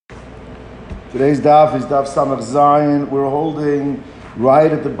Today's daf is daf Samach Zayin. We're holding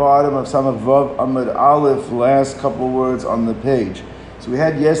right at the bottom of Samach Vav Amud Aleph, last couple words on the page. So we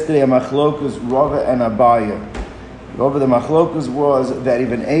had yesterday a machlokus Rava and Abaya. Rava, the machlokus was that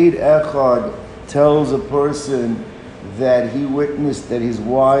if an Eid Echad tells a person that he witnessed that his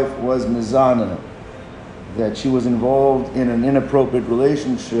wife was mizana, that she was involved in an inappropriate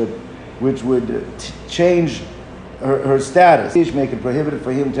relationship, which would change her status, make it prohibited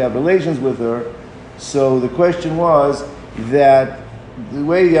for him to have relations with her. So the question was that the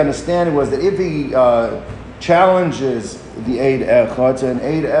way the understanding was that if he challenges the Eid Echad, so an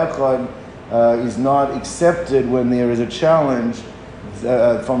Eid Echad is not accepted when there is a challenge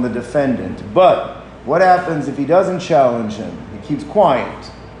from the defendant. But what happens if he doesn't challenge him? He keeps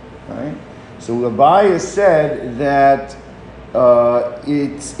quiet, right? So Rabbi said that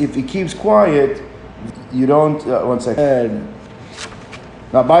if he keeps quiet, you don't. One second.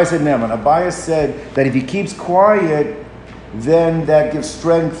 Now, Abaya said Neman. Abaya said that if he keeps quiet, then that gives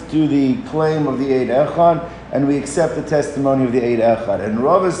strength to the claim of the Eid Echad, and we accept the testimony of the Eid Echad. And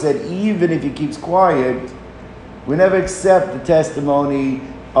Rava said even if he keeps quiet, we never accept the testimony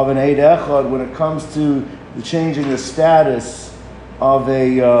of an Eid Echad when it comes to changing the status of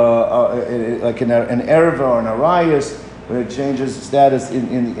like an erva or an arayas. When it changes status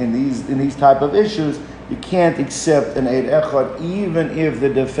in these type of issues, you can't accept an Eid Echad even if the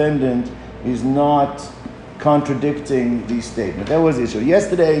defendant is not contradicting the statement. That was the issue.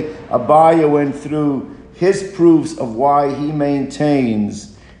 Yesterday, Abaya went through his proofs of why he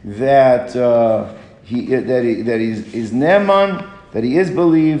maintains that he is Neman, that he is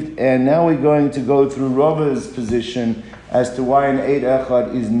believed, and now we're going to go through Rava's position as to why an Eid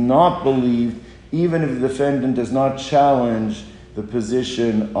Echad is not believed, even if the defendant does not challenge the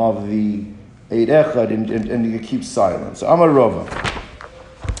position of the Eid Echad and he keeps silent. So Amar Rava.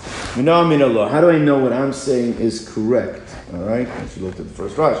 How do I know what I'm saying is correct? All right, let's look at the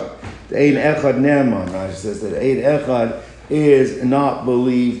first Rashi. The Eid Echad Neman. Rashi says that Eid Echad is not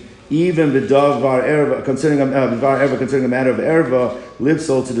believed, even the Davar Erva concerning a matter of Erva,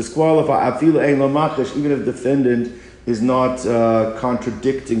 Lipsol to disqualify. Afilu Ein Lo Makash, even if the defendant is not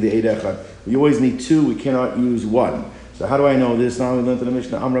contradicting the Eid Echad. We always need two, we cannot use one. So how do I know this? Now we learned in the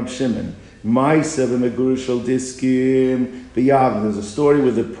Mishnah, Amrab Shimon. Ma'isa v'megurishal diskim b'Yavne. There's a story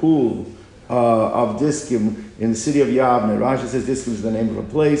with a pool of diskim in the city of Yavne. Rashi says diskim is the name of a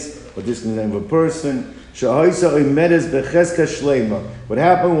place, but diskim is the name of a person. What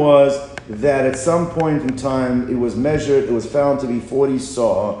happened was that at some point in time it was measured, it was found to be 40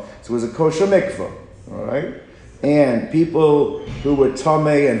 saw, so it was a kosher mikvah, all right? And people who were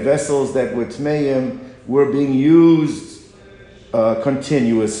tamei and vessels that were tmeim were being used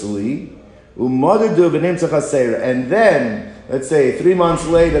continuously. And then, let's say 3 months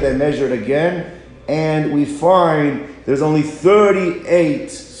later, they measured again, and we find there's only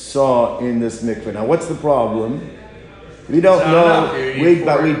 38 saw in this mikveh. Now, what's the problem? We don't know.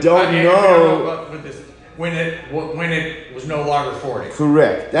 But we don't know. When it was no longer 40.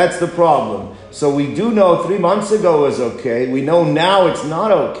 Correct. That's the problem. So we do know 3 months ago was okay. We know now it's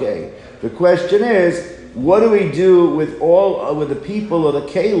not okay. The question is, what do we do with with the people of the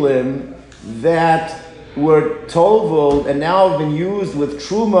Kalim that were tovul and now have been used with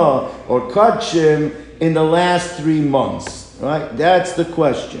truma or kachim in the last 3 months? Right? That's the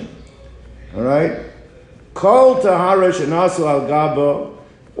question. All right. Kol tahara shenasu al gaba.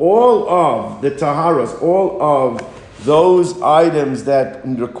 All of the taharas, all of those items that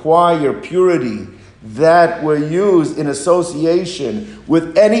require purity that were used in association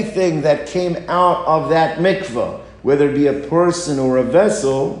with anything that came out of that mikvah, whether it be a person or a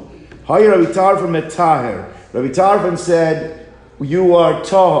vessel, Rabbi Tarfon said, you are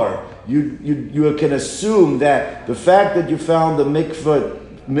tahar. You can assume that the fact that you found the mikvah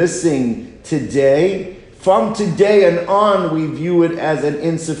missing today, from today and on, we view it as an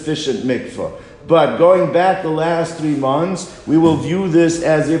insufficient mikvah. But going back the last 3 months, we will view this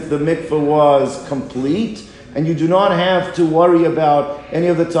as if the mikvah was complete, and you do not have to worry about any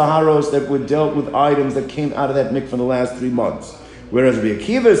of the taharos that were dealt with items that came out of that mikvah in the last 3 months. Whereas Rabbi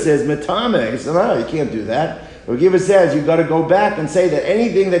Akiva says, metame, he says, no, you can't do that. Rabbi Akiva says, you've got to go back and say that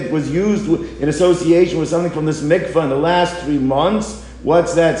anything that was used in association with something from this mikvah in the last 3 months,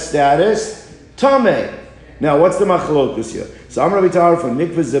 what's that status? Tameh. Now, what's the machlokus here? So, Amar Rabbi Tarfon,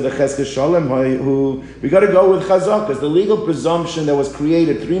 mikvah zeh v'cheska shalem, who we got to go with chazak, because the legal presumption that was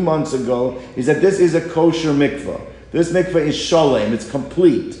created 3 months ago is that this is a kosher mikvah. This mikvah is shalem, it's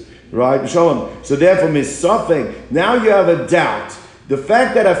complete, right? Shalom. So therefore, misafek, now you have a doubt. The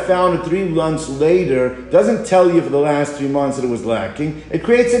fact that I found it 3 months later doesn't tell you for the last 3 months that it was lacking. It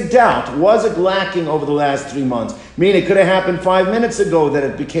creates a doubt. Was it lacking over the last 3 months? Meaning it could have happened 5 minutes ago that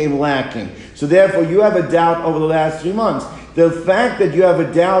it became lacking. So therefore you have a doubt over the last 3 months. The fact that you have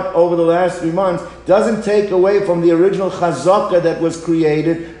a doubt over the last 3 months doesn't take away from the original chazaka that was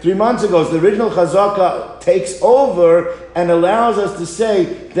created 3 months ago. So the original chazaka takes over and allows us to say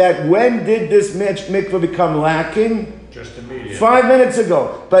that when did this mikveh become lacking? Just immediately. 5 minutes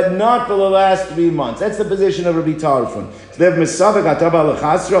ago, but not for the last 3 months. That's the position of Rabbi Tarfon. So they have misavek ataba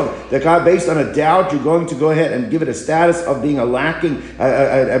lechasro. That based on a doubt, you're going to go ahead and give it a status of being a lacking,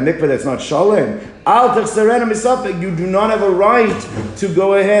 a mikveh that's not shalem. Al techserena misavek. You do not have a right to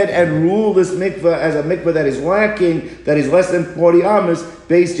go ahead and rule this mikveh as a mikveh that is lacking, that is less than 40 amos,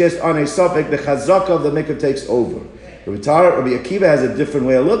 based just on a suffix. The chazaka of the mikveh takes over. Rabbi Akiva has a different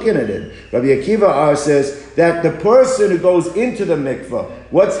way of looking at it. Rabbi Akiva says that the person who goes into the mikveh,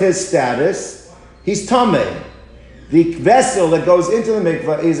 what's his status? He's tameh. The vessel that goes into the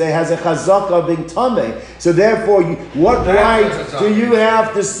mikveh has a chazaka of being tameh. So therefore, what right do you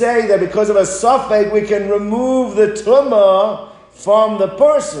have to say that because of a suffix we can remove the tumah from the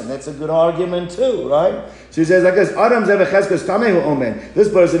person? That's a good argument too, right? So he says like this: Adam zevecheskos tamehu omen. This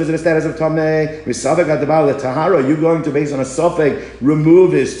person is in a status of tameh. Misavek adabal letahara. You're going to, based on a suffix,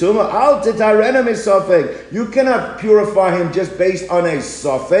 remove his tumah. Al titarena misafek. You cannot purify him just based on a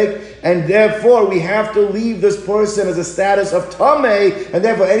suffix, and therefore we have to leave this person as a status of tameh, and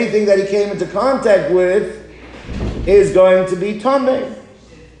therefore anything that he came into contact with is going to be tameh.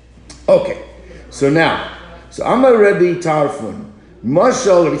 Okay, so now, Amar Rabbi Tarfon.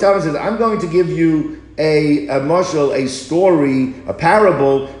 Mashal, Rabbi Tarfon says, I'm going to give you a mashal, a story, a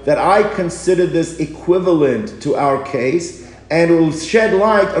parable that I consider this equivalent to our case, and it will shed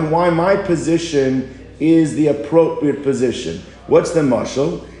light on why my position is the appropriate position. What's the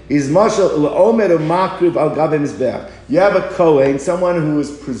mashal? Is mashal l'omer makriv al gabe mizbeach. You have a kohen, someone who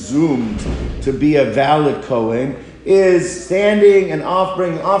is presumed to be a valid kohen, is standing and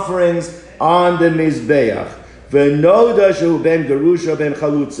offering offerings on the mizbeach. V'noda shehu ben gerusha ben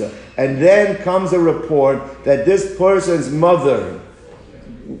chalutza. And then comes a report that this person's mother,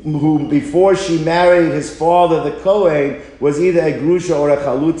 who before she married his father, the Kohen, was either a grusha or a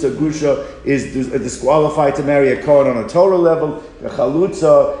chalutza. Grusha is disqualified to marry a Kohen on a Torah level. The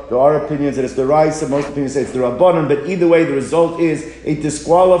chalutza, there are opinions that it's the Raisa, most opinions say it's the Rabbanon, but either way the result is it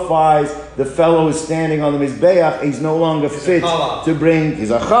disqualifies the fellow who's standing on the Mizbeach. He's no longer fit to bring,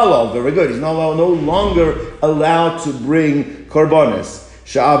 he's a halal, very good, he's no longer allowed to bring korbanos.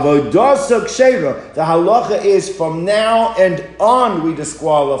 The halacha is from now and on we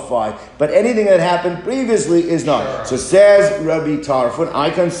disqualify, but anything that happened previously is not. So says Rabbi Tarfon, I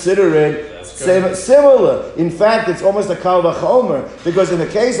consider it similar. In fact, it's almost a kal v'chomer, because in the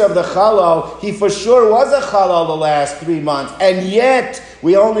case of the halal, he for sure was a halal the last 3 months, and yet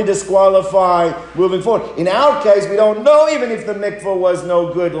we only disqualify moving forward. In our case, we don't know even if the mikvah was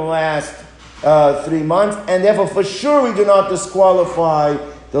no good the last 3 months, and therefore for sure we do not disqualify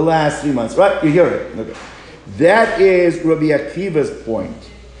the last 3 months. Right? You hear it. Okay. That is Rabbi Akiva's point,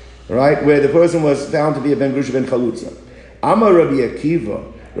 right? Where the person was found to be a ben grusha ben chalutza. Amar Rabbi Akiva.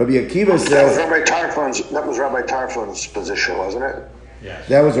 Rabbi Akiva says that was Rabbi Tarfon's position, wasn't it? Yes.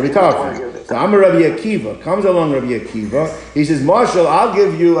 That was Rabbi Tarfon. So Amar Rabbi Akiva. Comes along Rabbi Akiva. He says, Marshall, I'll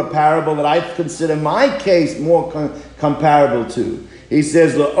give you a parable that I consider my case more comparable to. He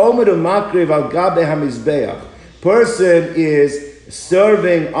says, "La'omedu makriv al gabe hamizbeach." Person is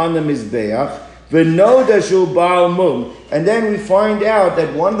serving on the mizbeach, v'noda shu ba'al mum, and then we find out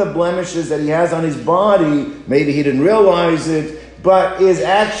that one of the blemishes that he has on his body, maybe he didn't realize it, but is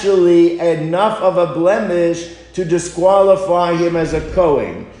actually enough of a blemish to disqualify him as a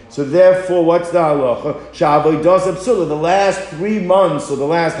kohen. So therefore, what's the halacha? Sha'avodas psula. The last 3 months, or the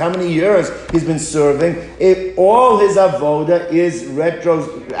last how many years he's been serving, all his avoda is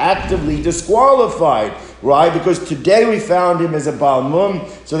retroactively disqualified, right? Because today we found him as a Baal Mum,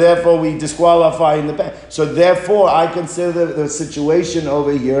 so therefore we disqualify in the past. So therefore, I consider the situation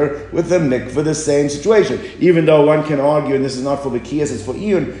over here with the mikveh the same situation. Even though one can argue, and this is not for Bekias, it's for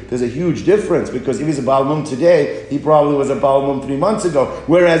Iyun, there's a huge difference, because if he's a Baal Mum today, he probably was a Baal Mum 3 months ago.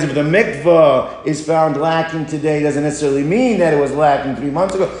 Whereas if the mikveh is found lacking today, doesn't necessarily mean that it was lacking 3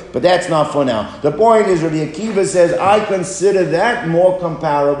 months ago, but that's not for now. The point is, Rabbi Akiva says, I consider that more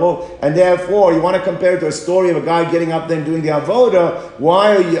comparable, and therefore, you want to compare it to a story of a guy getting up there and doing the avoda.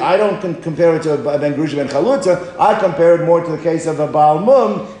 Why are you? I don't compare it to a ben grusha ben chalutza. I compare it more to the case of a Baal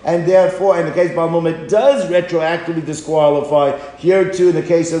Mum, and therefore, in the case of Baal Mum, it does retroactively disqualify. Here too, in the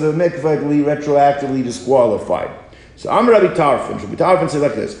case of the mikveh, retroactively disqualified. So I'm Rabbi Tarfon. Rabbi Tarfon says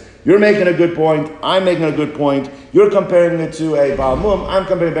like this. You're making a good point. I'm making a good point. You're comparing it to a Baal Mum. I'm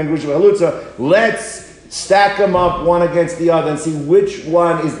comparing Ben Gerusha Chalutza. Let's stack them up one against the other and see which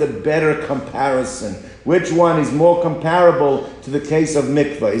one is the better comparison. Which one is more comparable to the case of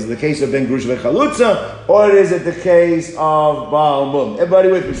mikvah? Is it the case of Ben Gerusha Chalutza, or is it the case of Baal Mum? Everybody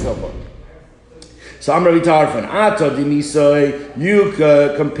with me so far? So I'm Rabbi Tarfon. Ato Dimisoy, you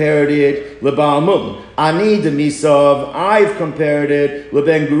compared it leBaal Mum. Ani Demisov, I've compared it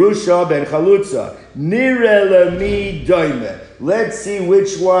leben Gerusha ben Chalutza. Nire lemi doime. Let's see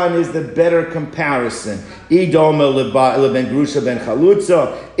which one is the better comparison. Idome leben Gerusha ben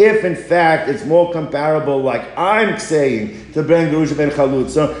Chalutza. If in fact it's more comparable, like I'm saying, to ben Gerusha ben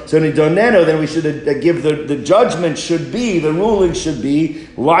Chalutza, so nidoneno, then we should give the judgment should be, the ruling should be,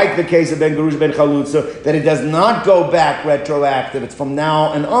 like the case of ben Gerusha ben Chalutza, that it does not go back retroactive. It's from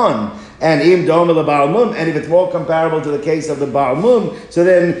now and on. And im dome leBaal Mum, and if it's more comparable to the case of the Baal Mum, so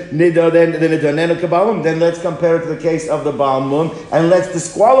then let's compare it to the case of the Baal Mum, and let's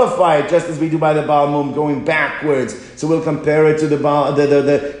disqualify it just as we do by the Baal Mum going backwards. So we'll compare it to the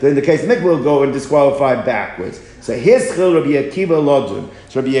in the case of mikvah, we'll go and disqualify backwards. So here's Rabbi Akiva Lodun.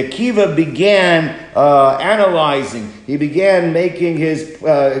 So Rabbi Akiva began analyzing. He began making his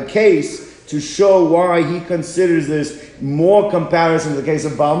case to show why he considers this more comparison to the case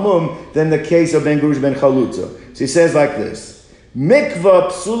of Baal Mum than the case of Ben Gerusha ben Chalutza. So he says like this: Mikvah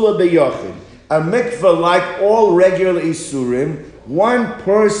psula beyochid. A mikvah, like all regular isurim, one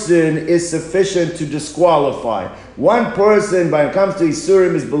person is sufficient to disqualify. One person, when it comes to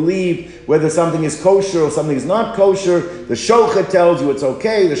isurim, is believed whether something is kosher or something is not kosher. The shochet tells you it's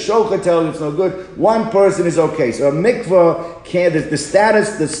okay. The shochet tells you it's no good. One person is okay. So a mikvah can the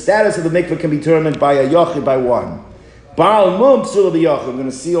status of the mikvah can be determined by a yochid, by one. Baal Mum psula b'yochid. We're going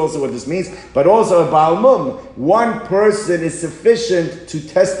to see also what this means. But also a Baal Mum, one person is sufficient to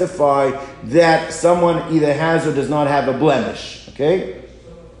testify that someone either has or does not have a blemish. Okay?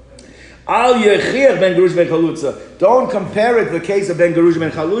 Al Yechir ben Gerusha ben Chalutza. Don't compare it to the case of Ben Gerusha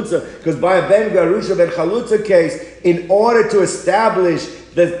ben Chalutza, because by a Ben Gerusha ben Chalutza case, in order to establish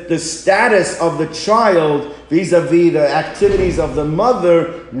the status of the child vis-a-vis the activities of the mother,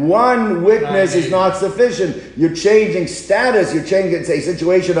 one witness is not sufficient. You're changing status. You're changing, it's a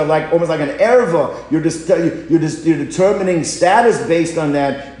situation of like almost like an erva. You're determining status based on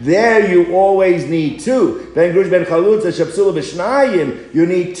that. There you always need two. Ben Gerusha ben Chalutza shapsula b'shnayim. You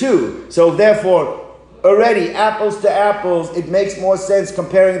need two. So therefore, already, apples to apples, it makes more sense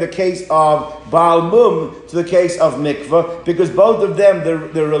comparing the case of Baal Mum to the case of mikvah, because both of them,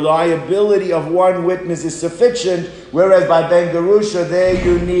 the reliability of one witness is sufficient, whereas by Ben Gerusha, there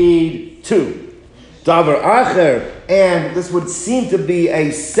you need two. Davar Acher, and this would seem to be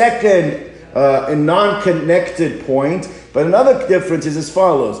a second, a non-connected point, but another difference is as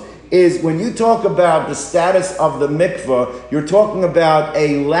follows. Is when you talk about the status of the mikvah, you're talking about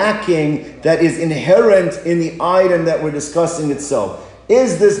a lacking that is inherent in the item that we're discussing itself.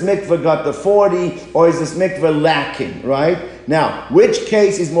 Is this mikvah got the 40, or is this mikvah lacking, right? Now, which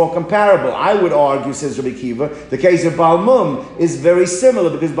case is more comparable? I would argue, says Rabbi Kiva, the case of Baal Mum is very similar,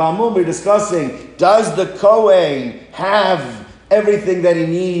 because Baal Mum we're discussing, does the Kohen have everything that he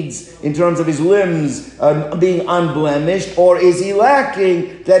needs in terms of his limbs being unblemished, or is he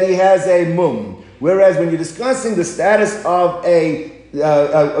lacking that he has a mum? Whereas when you're discussing the status of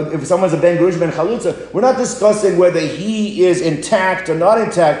if someone's a Ben Gerusha ben Chalutza, we're not discussing whether he is intact or not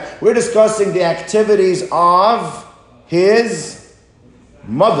intact. We're discussing the activities of his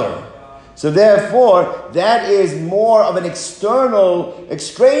mother. So therefore, that is more of an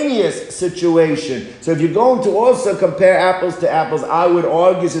extraneous situation. So if you're going to also compare apples to apples, I would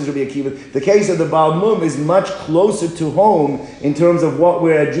argue, says Rabbi Akiva, the case of the Baal Mum is much closer to home in terms of what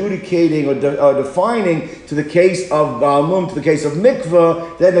we're adjudicating or defining to the case of Baal Mum, to the case of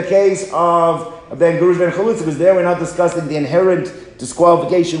mikvah, than the case of Ben Gerusha ben Chalutza, because there we're not discussing the inherent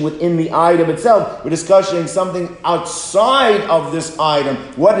disqualification within the item itself. We're discussing something outside of this item.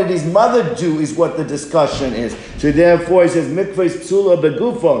 What did his mother do is what the discussion is. So therefore, he says, mikvah is psula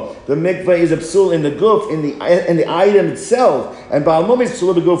begufo. The mikvah is a psul in the guf, in the item itself. And Baal Mum is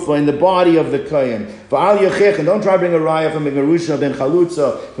psula begufo, in the body of the kohen. V'al yechech, and don't try to bring a raya from Ben Gerusha ben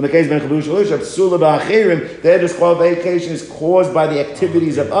Chalutza, from the case of Ben Gerusha, psula ba'achirim. Their disqualification is caused by the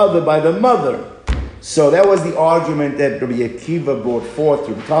activities of by the mother. So that was the argument that Rabbi Akiva brought forth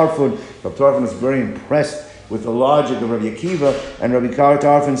to Tarfon. Rabbi Tarfon was very impressed with the logic of Rabbi Akiva, and Rabbi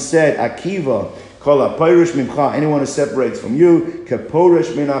Tarfon said, Akiva, kol ha'porish mimcha, anyone who separates from you,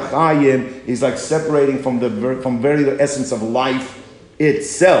 keporish min ha'chayim, is like separating from the very essence of life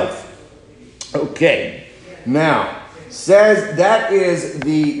itself. Okay, now, says that is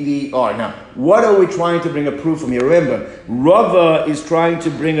now, what are we trying to bring a proof from here? Remember, Rava is trying to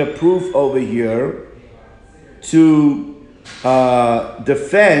bring a proof over here to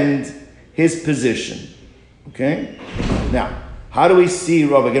defend his position. Okay? Now, how do we see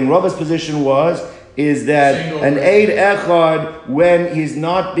Rava? Again, Rava's position is that an Eid Echad, when he's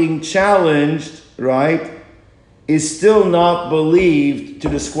not being challenged, right, is still not believed to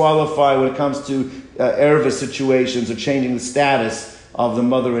disqualify when it comes to erva situations or changing the status of the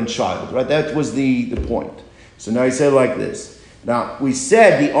mother and child, right? That was the point. So now he said like this. Now, we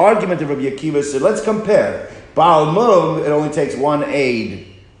said the argument of Rabbi Akiva said, let's compare. Baal Mum, it only takes one aid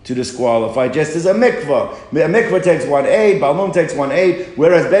to disqualify, just as a mikvah. A mikvah takes one aid, Baal Mum takes one aid,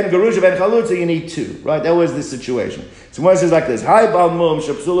 whereas Ben Garusha, Ben Chalutza, you need two, right? That was the situation. So one says like this, Hi Baal Mum,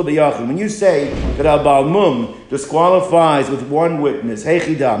 Shapsula B'yachim. When you say that a Baal Mum disqualifies with one witness,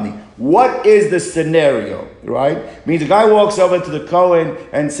 Heichidami, what is the scenario, right? Means a guy walks over to the Kohen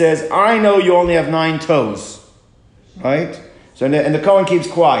and says, I know you only have 9 toes, right? So and the Kohen keeps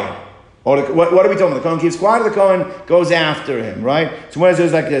quiet. Or what are we talking about? The Kohen keeps quiet, the Kohen goes after him, right? So when it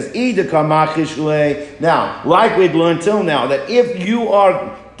says like this, now, like we'd learned till now, that if you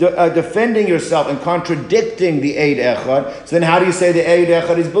are defending yourself and contradicting the Eid Echad, so then how do you say the Eid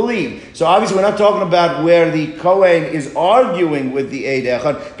Echad is believed? So obviously we're not talking about where the Kohen is arguing with the Eid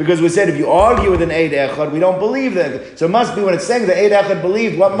Echad, because we said if you argue with an Eid Echad, we don't believe that. So it must be when it's saying the Eid Echad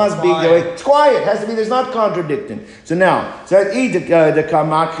believed, what must be? It's quiet. It has to be, there's not contradicting. So now, if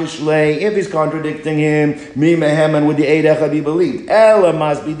he's contradicting him, mi mehem, and would the Eid Echad be believed? Ella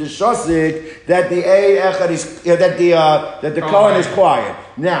must be the shosik that the Eid Echad is, that the Kohen is quiet.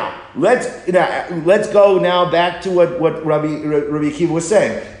 Now, let's go now back to what Rabbi Akiva was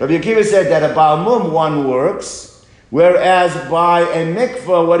saying. Rabbi Akiva said that a Baal Mum, one works, whereas by a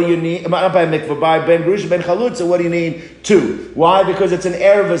mikvah, what do you need? Not by a mikvah, by Ben Garusha, Ben Chalutza, what do you need? 2. Why? Because it's an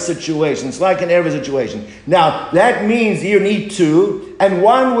erva situation. It's like an erva situation. Now, that means you need 2, and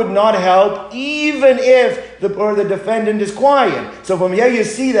one would not help even if the defendant is quiet. So from here you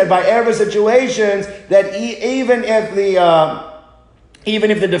see that by erva situations, that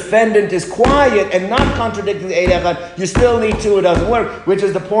even if the defendant is quiet and not contradicting the Eid Echad, you still need 2, it doesn't work, which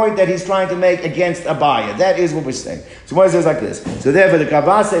is the point that he's trying to make against Abaya. That is what we're saying. So what it says like this. So therefore the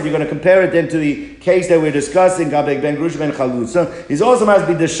Kavasa, if you're going to compare it then to the case that we're discussing, Gabek Ben Garusha Ben Chalutza, he also must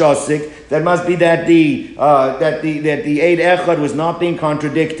be the Shosik, that must be that the Eid Echad was not being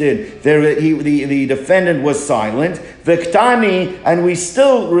contradicted. The defendant was silent. V'ktani, and we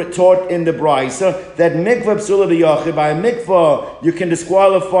still taught in the Brisa that mikvah psula b'yachid, by a mikvah you can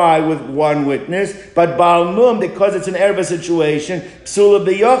disqualify with one witness, but Baal Mum, because it's an erva situation, psula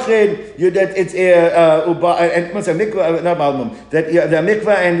b'yachid, not Baal Mum, that the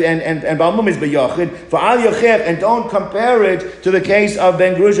mikvah and Baal Mum is b'yachid, for al yochech, and don't compare it to the case of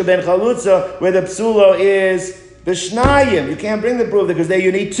Ben Garusha Ben Chalutza, where the psula is b'shnayim. You can't bring the proof because there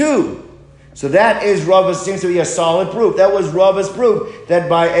you need 2. So that is Rava's, seems to be a solid proof. That was Rava's proof that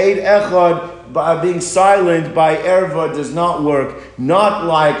by Eid Echad, by being silent by erva does not work, not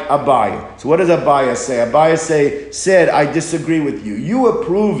like Abaya. So what does Abaya say? Abaya said, I disagree with you. You are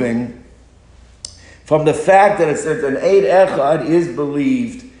proving from the fact that it's an Eid Echad is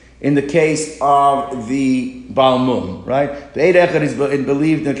believed in the case of the Baal Mum, right? The Eid Echad is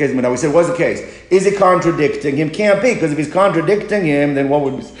believed in the case of Now we said, what's the case? Is it contradicting him? Can't be, because if he's contradicting him, then what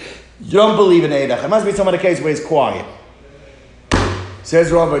would be? You don't believe in Eid Echad. It must be some other case where he's quiet.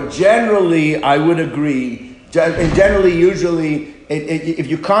 Says Rava, generally I would agree. And generally, usually, if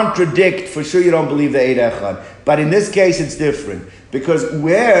you contradict, for sure you don't believe the Eid Echad. But in this case, it's different. Because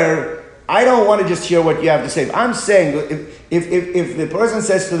where, I don't want to just hear what you have to say. If I'm saying, if the person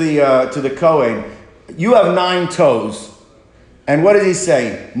says to the Kohen, you have 9 toes, and what does he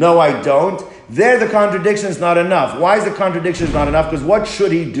say? No, I don't. There the contradiction is not enough. Why is the contradiction not enough? Because what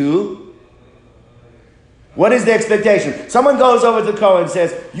should he do? What is the expectation? Someone goes over to the Kohen and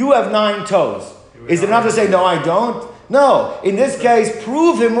says, you have 9 toes. Is it enough to say, no, I don't? No. In this case,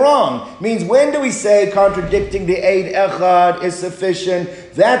 prove him wrong. Means when do we say contradicting the Eid Echad is sufficient?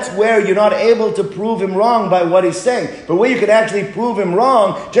 That's where you're not able to prove him wrong by what he's saying. But where you can actually prove him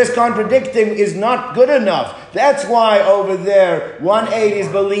wrong, just contradicting is not good enough. That's why over there, 1 aid is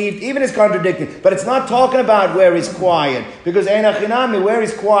believed, even as contradicting. But it's not talking about where he's quiet. Because Einachinami, where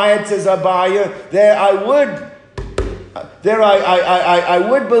he's quiet, says Abaya, there I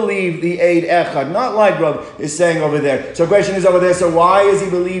would believe the Eid Echad, not like Rav is saying over there. So the question is over there, so why is he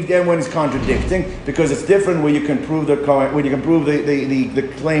believed then when he's contradicting? Because it's different where you can prove the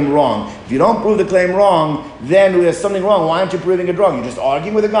claim wrong. If you don't prove the claim wrong, then there's something wrong. Why aren't you proving it wrong? You're just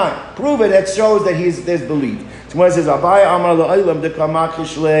arguing with a guy. Prove it, that shows that there's belief. Shmuel says, Abai Amar La'olam Dekama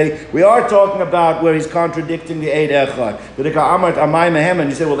Kishlei. We are talking about where he's contradicting the Eid Echad. But Amar Amai Mehem, and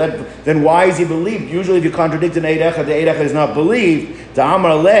you say, well, then why is he believed? Usually if you contradict an Eid Echad, the Eid Echad is not believed. To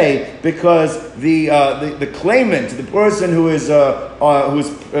Amar Lei, because the claimant, the person who is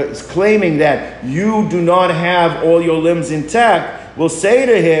claiming that you do not have all your limbs intact, will say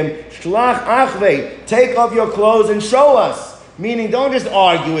to him, Shlach Achvei, take off your clothes and show us. Meaning, don't just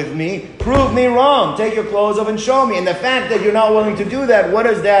argue with me, prove me wrong. Take your clothes off and show me. And the fact that you're not willing to do that, what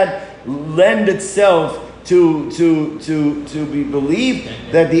does that lend itself to be believed?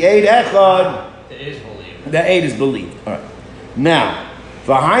 That the Eid Echad, the Eid is believed. All right. Now,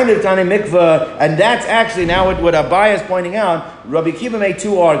 and that's actually now what Abai is pointing out. Rabbi Kiva made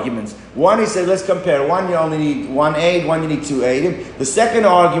two arguments. One, he said, let's compare. One, you only need one aid. One, you need two aid. The second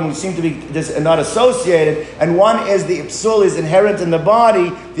argument, which seems to be not associated, and one is the psul is inherent in the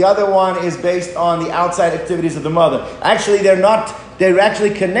body. The other one is based on the outside activities of the mother. Actually, they're not. They're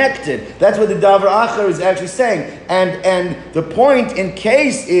actually connected. That's what the Davar Acher is actually saying. And the point in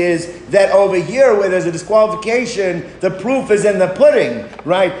case is that over here, where there's a disqualification, the proof is in the pudding,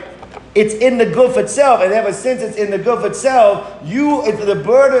 right? It's in the guf itself, and ever since it's in the guf itself, the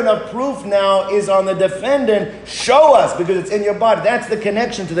burden of proof now is on the defendant. Show us, because it's in your body. That's the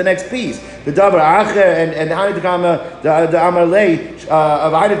connection to the next piece. The Davar Acher and the Amar Lei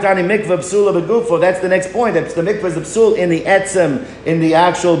of Hainatani Mikvah Psula Begufo. That's the next point. That's the mikvah is the psul in the etzem, in the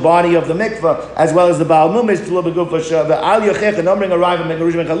actual body of the mikvah, as well as the Baal Mum is Psula Begufo. Al Yochech and Omring Arrive and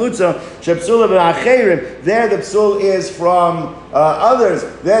Megarush and Chalutza. Shepsula Be'acherim. There the psul is from others.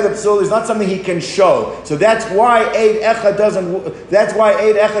 There the psul is not something he can show. So that's why Eid Echad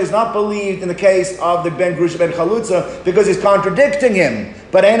is not believed in the case of the Ben Grush Ben Chalutza, because he's contradicting him.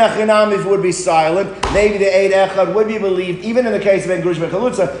 But Einachinam, if it would be silent, maybe the Eid Echad would be believed. Even in the case of Ben Grush Ben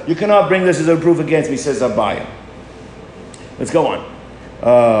Chalutza, you cannot bring this as a proof against me, says Abaya. Let's go on.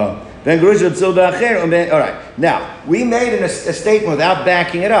 Ben Grush B'Psul B'Acher. All right. Now, we made a statement without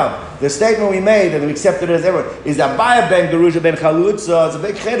backing it up. The statement we made, and we accepted it as ever, is that Abaya Ben Gerusha Ben Chalutza. It's a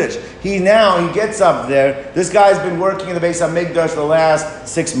big chiddush. He gets up there. This guy's been working in the Beis HaMikdash the last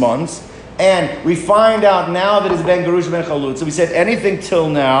 6 months. And we find out now that it's Ben Gerusha Ben Chalutza. We said anything till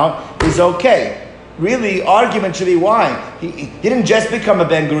now is okay. Really, argument should be why. He didn't just become a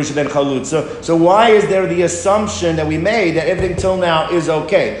Ben Gerusha Ben Chalutza. So why is there the assumption that we made that everything till now is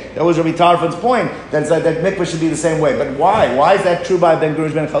okay? That was Rabbi Tarfon's point. That mikvah should be the same way. But why? Why is that true by Ben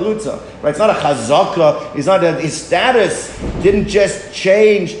Gerusha Ben Chalutza? Right? It's not a chazaka. It's not that his status didn't just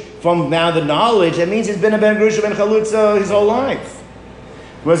change from now the knowledge. That means he's been a Ben Gerusha Ben Chalutza his whole life.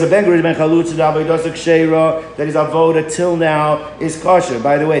 Whereas a Ben Gerusha Ben Chalutza, that his avoda till now is kosher.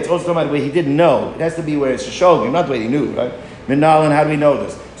 By the way, it's also about the way he didn't know. It has to be where it's shogim, not the way he knew, right? Minal, and how do we know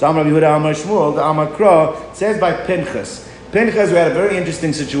this? So Amar Yehuda Amar Shmuel, the Amar Kra, says by Pinchas. Pinchas, we had a very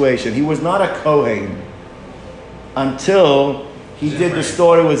interesting situation. He was not a Kohen until he did the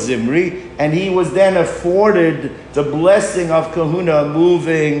story with Zimri, and he was then afforded the blessing of kahuna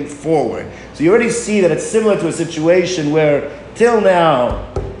moving forward. So you already see that it's similar to a situation where till now,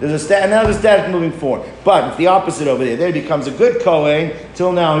 there's a now the status moving forward. But it's the opposite over there. There he becomes a good Kohen.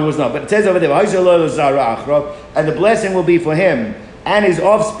 Till now he was not. But it says over there, and the blessing will be for him and his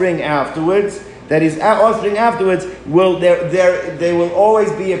offspring afterwards. That his offspring afterwards they will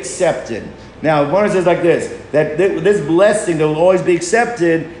always be accepted. Now, one says like this, that this blessing that will always be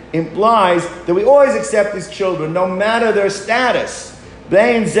accepted implies that we always accept these children, no matter their status.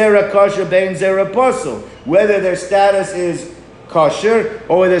 Bein zera kosher, bein zera posel. Whether their status is kosher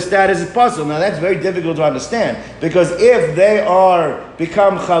or whether their status is posel. Now that's very difficult to understand, because if they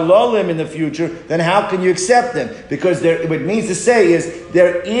become chalolim in the future, then how can you accept them? Because what it means to say is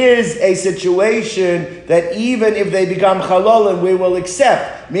there is a situation that even if they become chalolim, we will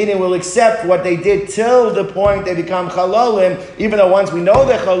accept. Meaning we'll accept what they did till the point they become chalolim, even though once we know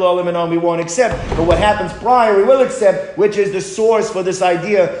they're chalolim and on, we won't accept. But what happens prior, we will accept, which is the source for this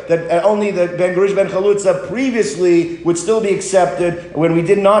idea that only the Ben Gerusha Ben Chalutza previously would still be accepted when we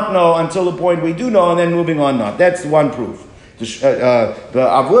did not know until the point we do know, and then moving on not. That's one proof. The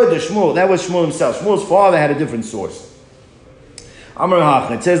Avud, the Shmuel, that was Shmuel himself. Shmuel's father had a different source. Amar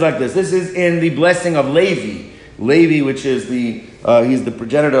Hach, it says like this. This is in the blessing of Levi. Levi, which is he's the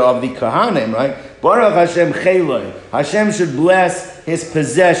progenitor of the Kohanim, right? Baruch Hashem Cheloi. Hashem should bless his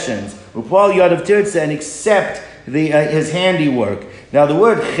possessions. Upal Yadav Tirtza, and accept his handiwork. Now the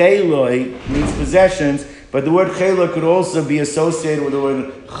word Cheloi means possessions, but the word Cheloi could also be associated with the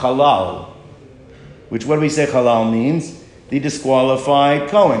word Halal. Which, what do we say Halal means? The disqualified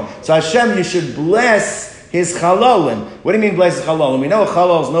Kohen. So Hashem, you should bless his chalolim. What do you mean bless his chalolim? We know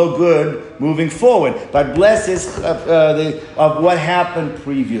chalol is no good moving forward, but bless his of what happened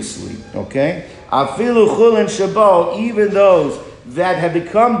previously. Okay, afilu chulin shabo, even those that have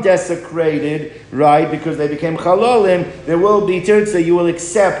become desecrated, right, because they became chalolim, there will be tirtza, you will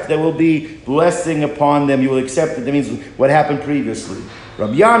accept, there will be blessing upon them, you will accept it. That means what happened previously.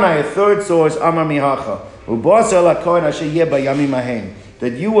 Rabbi Yanai, a third source, Amar Mihacha,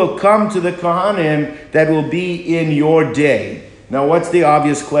 that you will come to the Kohanim that will be in your day. Now what's the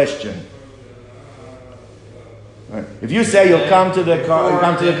obvious question? Right. If you say you'll come to the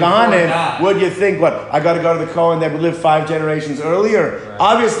Kohanim, would you think, what, I got to go to the Kohen that would live 5 generations earlier? Right.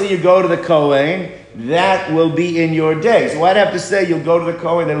 Obviously you go to the Kohen that will be in your day. So I'd have to say you'll go to the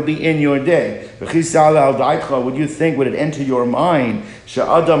Kohen that will be in your day. Would you think, would it enter your mind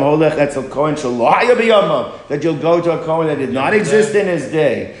that you'll go to a Kohen that did not exist in his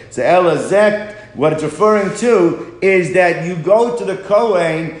day? So Elazek, what it's referring to is that you go to the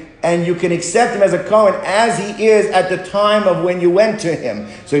Kohen and you can accept him as a Kohen as he is at the time of when you went to him.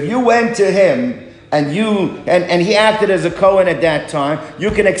 So if you went to him and he acted as a Kohen at that time,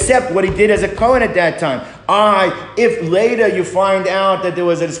 you can accept what he did as a Kohen at that time. If later you find out that there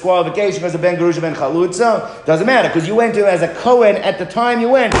was a disqualification because of Ben Gerusha Ben Chalutza, doesn't matter, because you went to him as a Kohen at the time you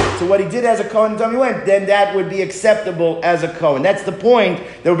went. So what he did as a Kohen at the time you went, then that would be acceptable as a Kohen. That's the point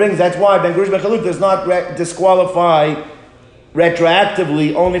that brings. That's why Ben Gerusha Ben Chalutza does not disqualify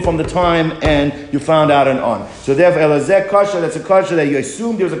retroactively only from the time and you found out and on. So therefore, elazek kosher, that's a kosher that you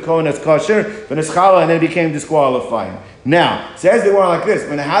assumed there was a Kohen that's kosher, but it's challah and then it became disqualifying. Now, says the word like this,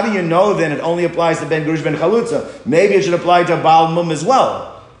 when how do you know then it only applies to Ben Gerush Ben Chalutza? Maybe it should apply to a Baal Mum as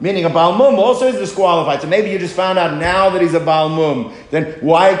well. Meaning a Baal Mum also is disqualified. So maybe you just found out now that he's a Baal Mum. Then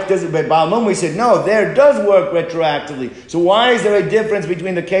why does it, Baal Mum, we said, no, there does work retroactively. So why is there a difference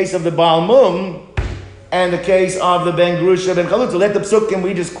between the case of the Baal Mum and the case of the Ben Gerusha Ben Chalutza? Let the psukim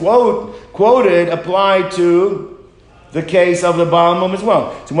we just quoted apply to the case of the Baal Mum as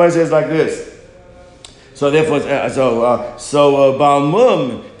well. So what it says like this. So therefore, Baal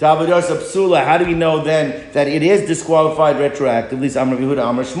Mum, Ta'avodos Psula, how do we know then that it is disqualified retroactively? Amar Yehuda,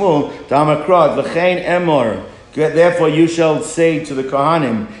 Amar Shmuel, Amar Krod, V'chein Emor. Therefore, you shall say to the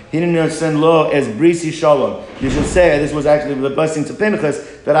Kohanim, Hinenu sen lo es brisi shalom. You shall say, this was actually the blessing to Pinchas,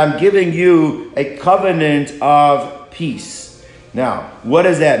 that I'm giving you a covenant of peace. Now, what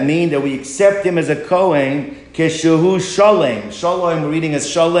does that mean? That we accept him as a Kohen, keshuhu shalem. Shalom, we're reading as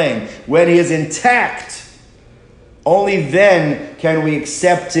shalem. When he is intact, only then can we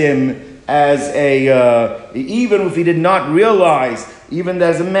accept him as even if he did not realize, even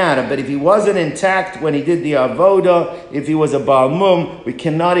doesn't matter, but if he wasn't intact when he did the avoda, if he was a Baal Mum, we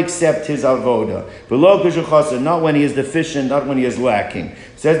cannot accept his avoda. Not when he is deficient, not when he is lacking.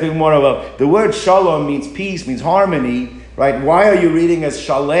 Says the Gemara, the word shalom means peace, means harmony, right? Why are you reading as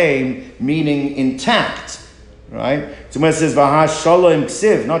shalem, meaning intact? Right? Someone says Vahash Shalom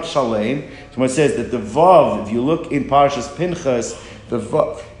Ksiv, not Shalem. Someone says that the Vav, if you look in Parshas Pinchas, the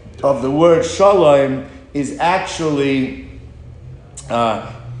Vav of the word Shalom is actually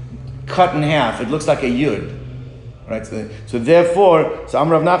cut in half. It looks like a Yud. Right? So therefore,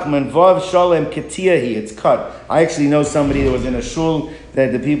 Amrav Nachman, Vav Shalom Ketiyahi, it's cut. I actually know somebody that was in a shul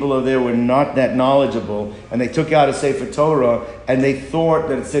that the people over there were not that knowledgeable, and they took out a Sefer Torah, and they thought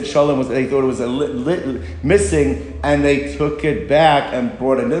that it said Shalom, they thought it was missing, and they took it back and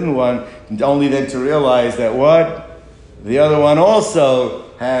brought a new one, only then to realize that what? The other one also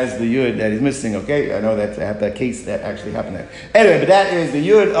has the Yud that is missing, okay? I know that case that actually happened there. Anyway, but that is the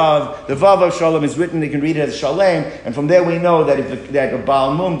Yud of the Vav of Shalom is written, they can read it as Shalem, and from there we know that that a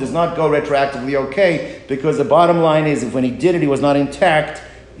Baal Mum does not go retroactively okay, because the bottom line is, if when he did it, he was not intact,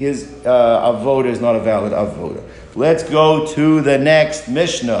 his avoda is not a valid avoda. Let's go to the next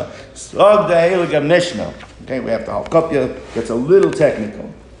Mishnah. Sog the Heilige Mishnah. Okay, we have to help up you. It's a little technical.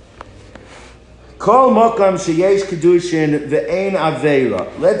 Kol mokam sheyesh kedushin ve'ein aveira.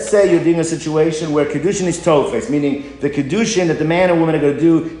 Let's say you're doing a situation where kedushin is tofes, meaning the kedushin that the man and woman are going to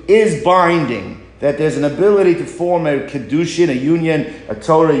do is binding. That there's an ability to form a kedushin, a union, a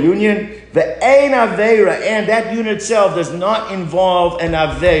Torah union. Ve'ein aveira, and that union itself does not involve an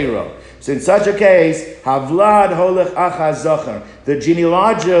aveira. So in such a case, havlad holech achaz zachar, the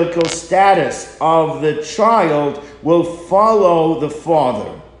genealogical status of the child will follow the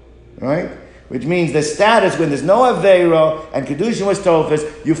father, right? Which means the status, when there's no Aveira and Kedushin was Tofes,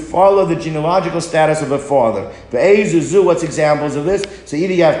 you follow the genealogical status of a father. Ve'ezuzu, what's examples of this? So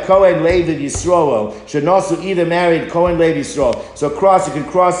either you have Kohen, Levi, Yisroel. Shenosu either married Kohen, Levi, Yisroel. So you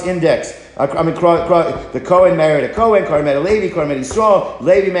can cross-index The Kohen married a Kohen, Kohen married a Levi, Kohen married Yisrael,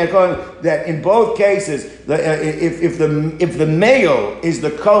 Levi married a Kohen. That in both cases, if the male is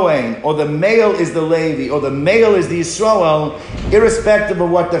the Kohen, or the male is the Levi, or the male is the Yisrael, irrespective of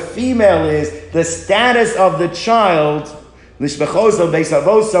what the female is, the status of the child. We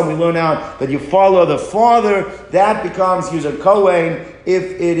learn out that you follow the father, that becomes user Kohen if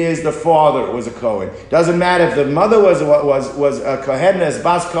it is the father was a Kohen. Doesn't matter if the mother was a Kohenes,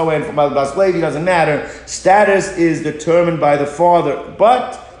 Bas Kohen, from Bas Levi, doesn't matter. Status is determined by the father.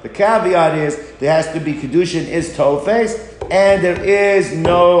 But the caveat is there has to be Kiddushin is Tofes, and there is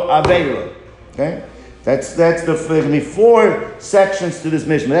no Aveira. Okay? That's there can be 4 sections to this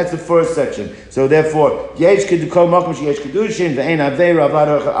mission. That's the first section. So therefore, yesh kol makom sheyesh kedushin ve'ein aveira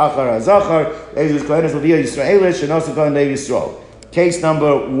avad achar hazachar ezus kohenes levia yisraelish shenosu kohen levi Yisrael. Case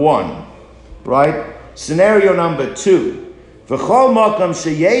number 1, right? Scenario number 2. V'chol makom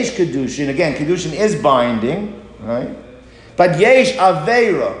sheyesh kedushin. Again, kedushin is binding, right? But yesh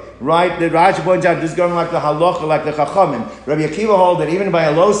aveira. Right, the Rashi points out this is going like the halacha, like the chachamim. Rabbi Akiva hold that even by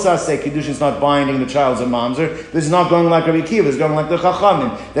a losa say Kiddushin is not binding, the child's a mamzer. This is not going like Rabbi Akiva. This is going like the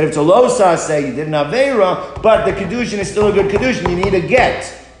chachamim. That if it's a losa say you did an aveira, but the Kiddushin is still a good Kiddushin, you need a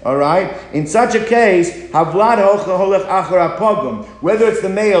get. All right. In such a case, havlad holech achar apogum. Whether it's the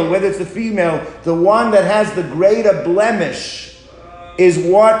male, whether it's the female, the one that has the greater blemish is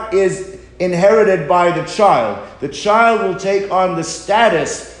what is inherited by the child. The child will take on the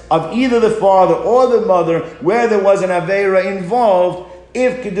status of either the father or the mother, where there was an Aveira involved,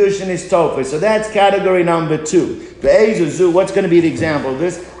 if Kiddushin is Tofes. So that's category number 2. The Ezuzu, what's going to be the example of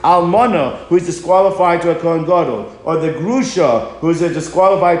this? Almana, who is disqualified to a Kohen Gadol, or the Grusha, who is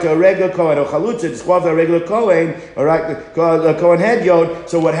disqualified to a regular Kohen, or Chalutza, disqualified to a regular Kohen, all right, the Kohen Hedyod.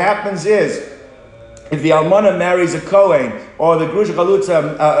 So what happens is, if the Almana marries a Kohen, or the Grusha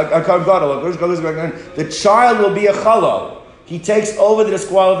Chalutza, a Kohen Gadol, or Grusha Chalutza, the child will be a Chalal. He takes over the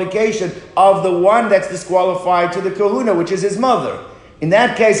disqualification of the one that's disqualified to the kahuna, which is his mother. In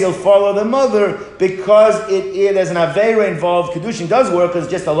that case, he'll follow the mother because there's an aveira involved. Kiddushin does work because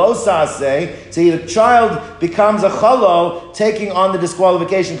it's just a lo saseh. So the child becomes a chalal, taking on the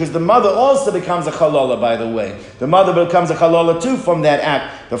disqualification, because the mother also becomes a chalala, by the way. The mother becomes a chalala too from that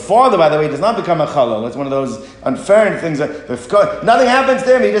act. The father, by the way, does not become a chalal. It's one of those unfair things. Nothing happens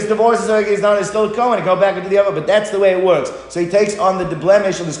to him. He just divorces her. He's still a Kohen. He go back into the other. But that's the way it works. So he takes on the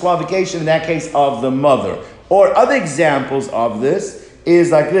blemish or disqualification, in that case, of the mother. Or other examples of this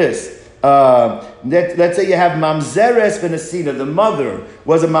is like this. Let's say you have mamzeres v'nesina. The mother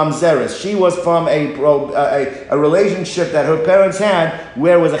was a mamzeres. She was from a relationship that her parents had,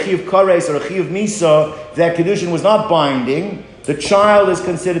 where was a chiv kores or a chiv misa, that Kiddushin was not binding. The child is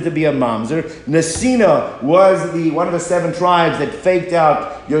considered to be a mamzer. Nesina was one of the 7 tribes that faked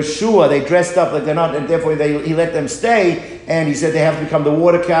out Yeshua. They dressed up like they're not, and therefore he let them stay. And he said they have to become the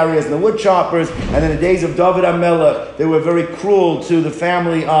water carriers and the wood choppers. And in the days of David HaMelech, they were very cruel to the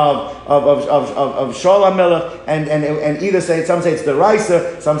family of Shaul HaMelech. And either some say it's the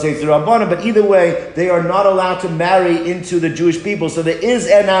Raisa, some say it's the Rabbana, but either way, they are not allowed to marry into the Jewish people. So there is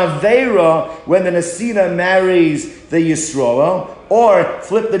an Aveira when the Nesina marries the Yisroel, or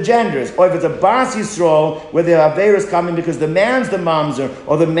flip the genders. Or if it's a Bas Yisroel, where the Aveira is coming because the man's the mamzer,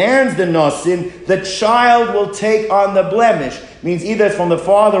 or the man's the nosin, the child will take on the blemish. Means either it's from the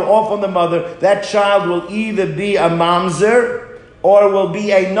father or from the mother, that child will either be a mamzer, or will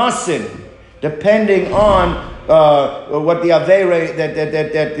be a nosin, depending on what the Aveira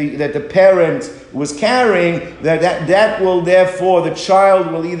that the parent was carrying, that will therefore, the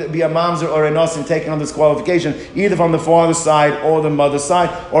child will either be a mamzer or a nosin, taking on this qualification, either from the father's side or the mother's side.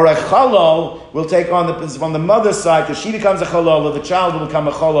 Or a chalal will take on from the mother's side, because she becomes a chalal, or the child will become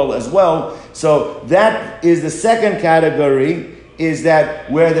a chalal as well. So that is the second category, is that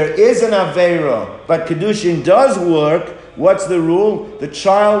where there is an Aveira, but Kiddushin does work. What's the rule? The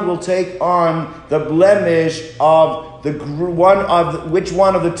child will take on the blemish of which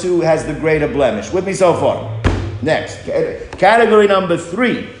one of the two has the greater blemish. With me so far? Next. Category number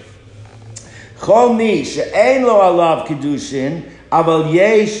 3. Chol mi she'ein lo alav Kiddushin, aval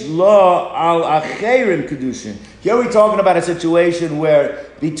yesh lo al acherim Kiddushin. Here we're talking about a situation where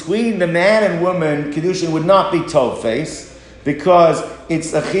between the man and woman, Kiddushin would not be tofes, because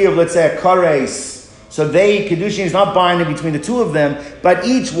it's a chiyuv, let's say a kares. So Kiddushin is not binding between the two of them, but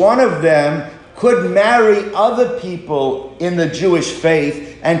each one of them could marry other people in the Jewish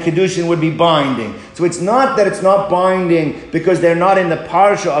faith, and Kiddushin would be binding. So So it's not that it's not binding because they're not in the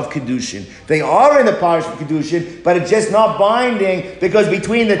parsha of Kiddushin. They are in the parsha of Kiddushin, but it's just not binding because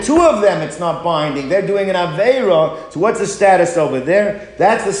between the two of them it's not binding. They're doing an Aveira. So what's the status over there?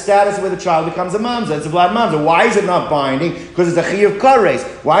 That's the status where the child becomes a mamzer. It's a blood mamzer. Why is it not binding? Because it's a chi of kares.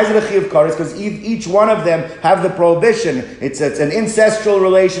 Why is it a chi of kares? Because each one of them have the prohibition. It's an ancestral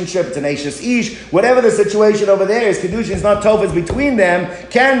relationship. It's an ashes ish. Whatever the situation over there is, Kiddushin is not tofas between them.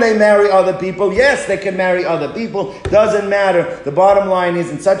 Can they marry other people? Yes, they can marry other people. Doesn't matter. The bottom line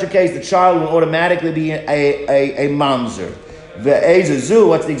is, in such a case, the child will automatically be a mamzer.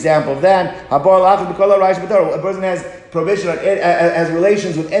 What's the example of that? A person has prohibition, has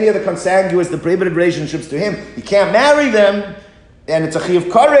relations with any of the consanguous, the prohibited relationships to him. He can't marry them, and it's a chi of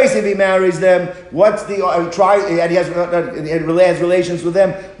kares if he marries them. What's the and he has relations with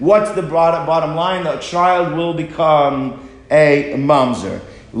them? What's the bottom line? The child will become a mamzer.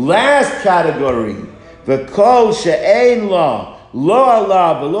 Last category, the kol she'ein la. Lo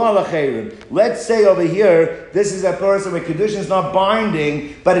Allah, lo alacherim. Let's say over here, this is a person where Kiddushin is not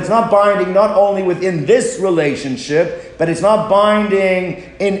binding, but it's not binding not only within this relationship, but it's not binding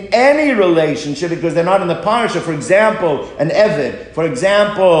in any relationship because they're not in the parsha. For example, an Eved. For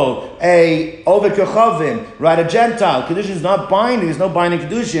example, a Oved Kechavim, right? A Gentile. Kiddushin is not binding. There's no binding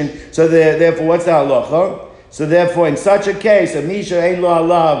Kiddushin. So therefore, what's the halacha? So therefore, in such a case, a misha ein lo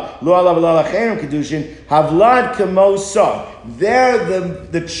alav lo alacherim Kiddushin havlad kamosa. There,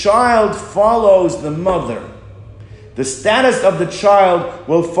 the child follows the mother. The status of the child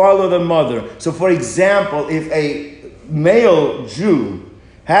will follow the mother. So, for example, if a male Jew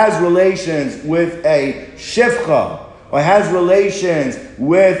has relations with a shifcha or has relations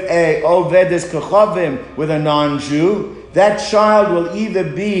with a ovedes kechavim with a non-Jew, that child will either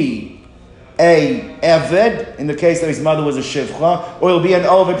be a Eved, in the case that his mother was a Shivcha, or he'll be an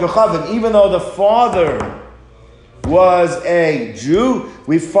Oved Kechavim. Even though the father was a Jew,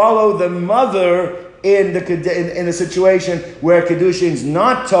 we follow the mother in the situation where Kiddushin is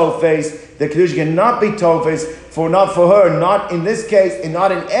not Tofes. The Kiddushin cannot be Tofes, not for her, not in this case, and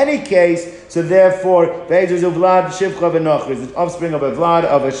not in any case. So therefore, Be'ezuz Uvlad, Shivcha, and Nochris, the offspring of a Vlad,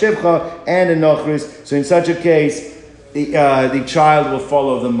 of a Shivcha, and a Nochris. So in such a case, the child will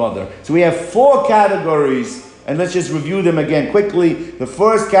follow the mother. So we have 4 categories, and let's just review them again quickly. The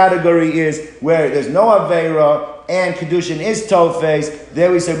first category is where there's no Aveira and Kiddushin is Tofes.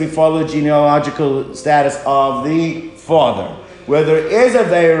 There we said we follow the genealogical status of the father. Where there is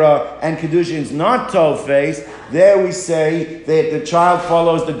Aveira and Kiddushin is not Tofes, there we say that the child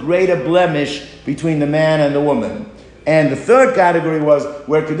follows the greater blemish between the man and the woman. And the third category was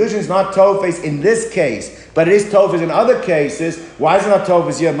where Kiddushin is not Tofes in this case, but it is Tofes in other cases. Why is it not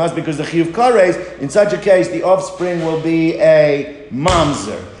Tofes here? It must be because the Chiyuv Kares, in such a case, the offspring will be a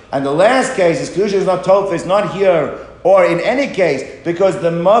mamzer. And the last case is Kiddushin is not Tofes, not here, or in any case, because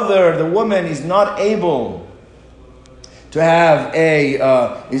the mother, the woman, is not able to have a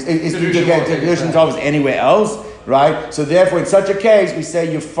Kiddushin Tofes anywhere else. Right? So therefore, in such a case, we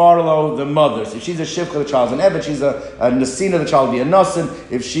say you follow the mother. So if she's a shivcha, the child's an evet. She's a nasina, the child will be a nasin.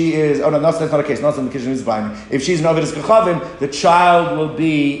 If she is, nasin, that's not a case. Nasin, the kitchen is fine. If she's an oved kechavim, the child will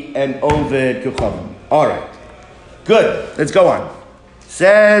be an oved kechavim. All right. Good. Let's go on.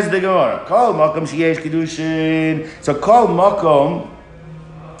 Says the Gemara, Kol makom sheyesh kiddushin. So kol makom,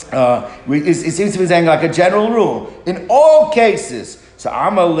 it seems to be saying like a general rule. In all cases, so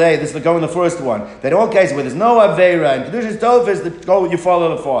Amalei, this is going the first one. That in all cases where there's no Aveira and Kiddushin Tofes, you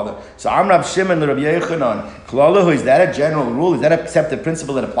follow the father. So Rab Shifman the Rabbi Yochanan. Klalahu, is that a general rule? Is that a accepted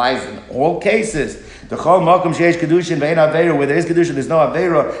principle that applies in all cases? The Chol Makom Sheish Kiddushin Ve'en Aveira, where there is Kiddushin, there's no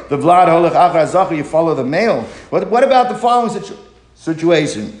Aveira. The Vlad Holech Achar Zacher, you follow the male. What about the following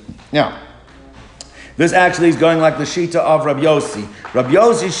situation? Now, this actually is going like the Shita of Rabbi Yossi. Rabbi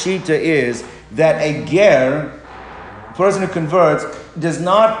Yossi's Shita is that a ger, person who converts, does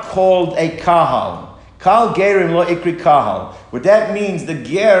not called a kahal. Kal gerim lo ikri kahal. What that means, the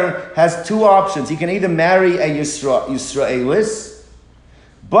ger has 2 options. He can either marry a Yisraelis,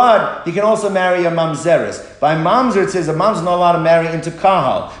 but he can also marry a mamzeris. By mamzer, it says a mamzer is not allowed to marry into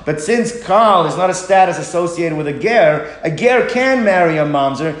kahal. But since kahal is not a status associated with a ger can marry a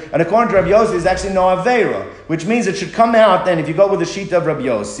mamzer, and according to Rabbi Yossi, there's actually no aveira, which means it should come out then, if you go with the sheet of Rabbi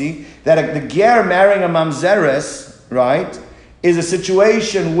Yossi, that the ger marrying a mamzeris, right, is a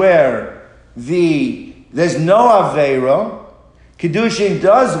situation where there's no aveira, Kiddushin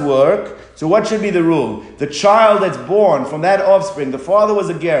does work, So what should be the rule? The child that's born from that offspring, the father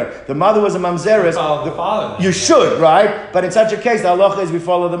was a ger, the mother was a mamzeres. Follow the father. You should, right? But in such a case, the halacha is we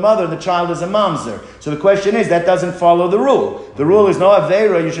follow the mother and the child is a mamzer. So the question is, that doesn't follow the rule. The rule is no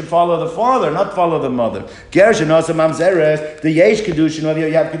aveira, you should follow the father, not follow the mother. Ger shenos mamzeres, the yesh kedushin, or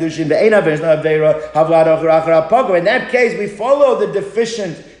you have kedushin, the ein aveira is no aveira, havlad ochar achar apogor. In that case, we follow the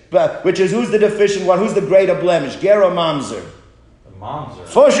deficient, which is who's the deficient one, who's the greater blemish, ger or mamzer? Mamzer.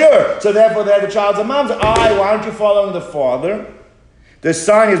 For sure. So therefore, there the child's a mamzer. Why aren't you following the father? The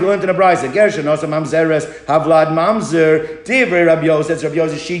sign is learned in the Brisa. Gershon also mamzeres havlad mamzer. Divrei Rabbi Yosef. That's Rabbi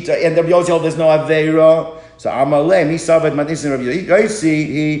Yosef shita. And Rabbi Yosef there's no aveira. So Amalei misavet matnisin Rabbi Yosef.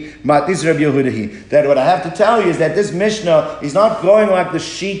 He matnisin Rabbi Yehuda. That what I have to tell you is that this Mishnah is not going like the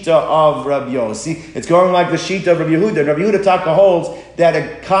shita of Rabbi Yosef. It's going like the shita of Rabbi Yehuda. Rabbi Yehuda Taka holds that the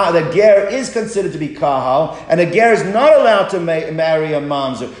ger is considered to be kahal, and a ger is not allowed to marry a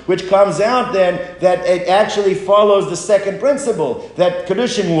mamzer, which comes out then that it actually follows the second principle, that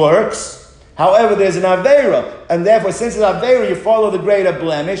Kiddushin works, however there's an aveira, and therefore since it's aveira, you follow the greater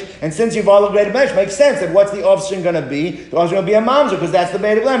blemish, and since you follow the greater blemish, makes sense that what's the offspring going to be? The offspring will be a mamzer, because that's the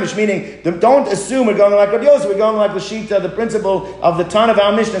greater blemish, meaning don't assume we're going like Rabbi Yosef, we're going like the shita, the principle of the ton of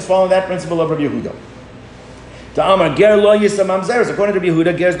our Mishnah is following that principle of Rabbi Yehuda. To Amar ger lo yisa mamzeres. According to Rabbi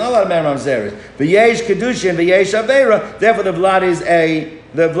Yehuda, ger is not allowed to marry mamzeres. V'yesh kedushin, v'yesh aveira. Therefore, the vlad is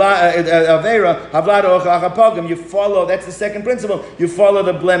aveira. Havlad ochach apogim. You follow. That's the second principle. You follow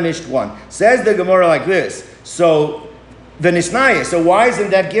the blemished one. Says the Gemara like this. So the nisnaya. So why isn't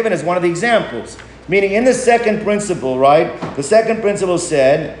that given as one of the examples? Meaning, in the second principle, right? The second principle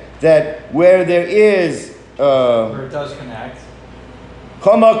said that where there is where it does connect. We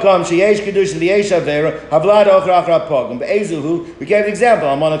gave the example.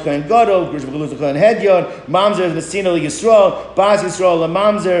 Amana Kohen Gadol, Kohen Hedyon, Mamzer Nesina Yisrael, Bas Yisrael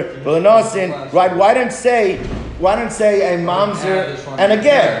Mamzer, Belanosin. Right? Why don't say a Mamzer and a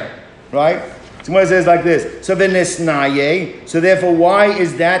Ger? Right? Someone says like this. So v'nisnaye. So therefore, why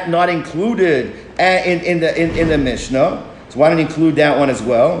is that not included in the Mishnah? So why don't you include that one as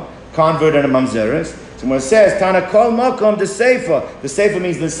well? Convert and a Mamzeres. So when it says Tana Kol Makom the Seifa, the Seifa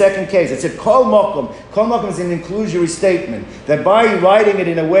means the second case. It said Kol Makom. Kol Makom is an inclusory statement that by writing it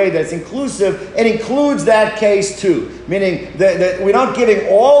in a way that's inclusive, it includes that case too. Meaning that we're not giving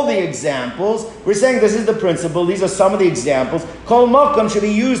all the examples. We're saying this is the principle. These are some of the examples. Kol Makom should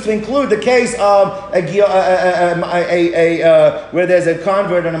be used to include the case of where there's a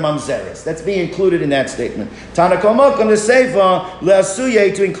convert and a mamzeres. That's being included in that statement. Tana Kol Makom the Seifa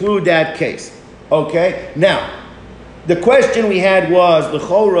le'asuye to include that case. Okay, now, the question we had was,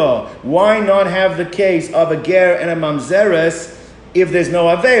 l'chora, why not have the case of a ger and a mamzeres if there's no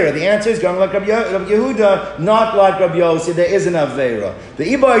aveira? The answer is going like Rabbi Yehuda, not like Rabbi Yossi. There is an aveira.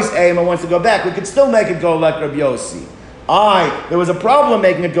 The Ibois Eima wants to go back. We could still make it go like Rabbi Yossi. There was a problem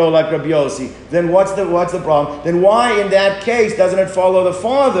making it go like Rabbi Yossi. Then what's the problem? Then why in that case doesn't it follow the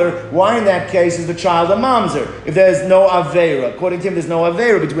father? Why in that case is the child a mamzer? If there's no aveira. According to him, there's no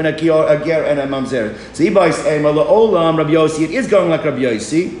aveira between a ger and a mamzer. So Ibais Ema La'olam Rabbi Yossi, it is going like Rabbi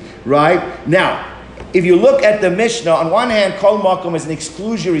Yossi, right? Now, if you look at the Mishnah, on one hand, Kol Makom is an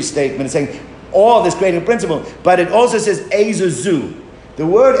exclusionary statement. It's saying all this creating principle, but it also says Ezuzu. The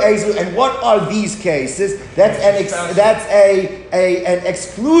word ezu, and what are these cases? That's an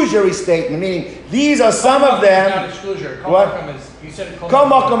exclusionary statement, meaning these are some of them. What? Kol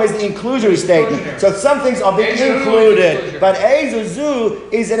makom is the inclusionary statement. So some things are being included, but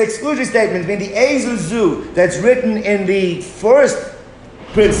ezuzu is an exclusionary statement. Meaning the ezuzu that's written in the first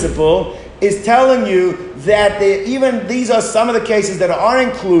principle is telling you that even these are some of the cases that are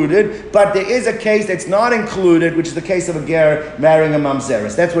included, but there is a case that's not included, which is the case of a ger marrying a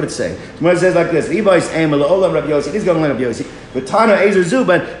mamzeres. That's what it's saying. It says like this: it is going like Rabbi Yossi. But Tana ezuzu,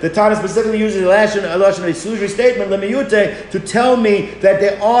 but the Tana specifically uses the lashon exclusionary statement lemiyute to tell me that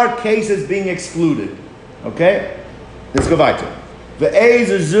there are cases being excluded. Okay, let's go weiter. The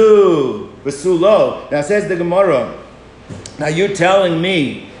ezuzu v'sulo. Now says the Gemara. Now you're telling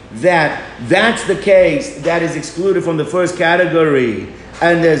me that that's the case that is excluded from the first category,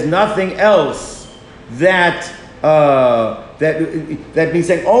 and there's nothing else that means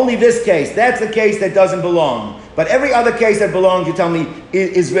saying only this case. That's the case that doesn't belong. But every other case that belongs, you tell me,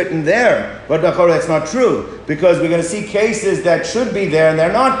 is written there. But that's not true, because we're going to see cases that should be there and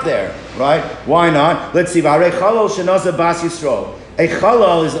they're not there, right? Why not? Let's see. A chalal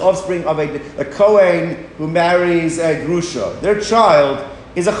is the offspring of a Kohen who marries a Grusha. Their child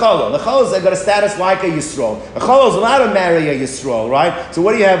is a chalal. The chalal has got a status like a Yisrael. A chalal is allowed to marry a Yisrael, right? So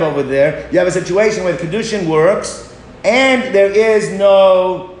what do you have over there? You have a situation where the Kiddushin works, and there is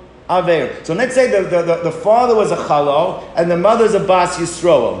no Aveira. So let's say the father was a Chalal and the mother's a Bas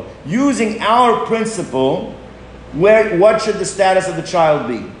Yisroel. Using our principle, what should the status of the child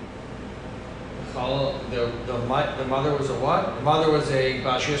be? The mother was a what? The mother was a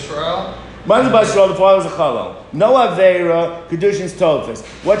Bas Yisrael. Mother's Bas Yisroel, the father was a Chalal. No Aveira, Kiddushin's Tofis.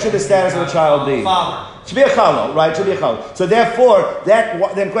 What should the status of the child be? Father. Should be a Chalal, right? Should be a Chalal. So therefore, then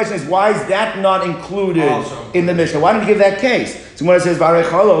the question is, why is that not included in the Mishnah? Why didn't you give that case? So when it says, Varei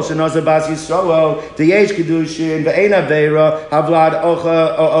Chalal, Shenoza Bas Yisroel, Teyesh Kiddushin, Ve'ein Aveira, Havlad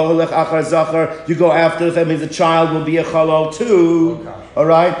Ocha, Olech Achar Zachar, you go after, that means the child will be a Chalal too. Okay.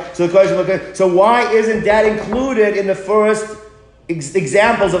 Alright? So the question, okay, so why isn't that included in the first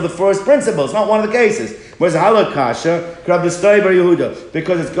examples of the first principle? It's not one of the cases. Where's Halakasha? Rabbi Yisroel bar Yehuda.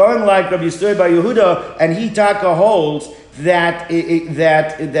 Because it's going like Rabbi Yisroel bar Yehuda, and he taka holds that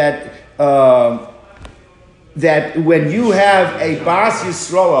when you have a Bas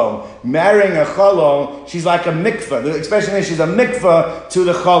Yisroel marrying a Chalal, she's like a mikveh. The expression is she's a mikveh to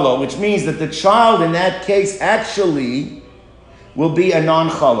the Chalal, which means that the child in that case actually will be a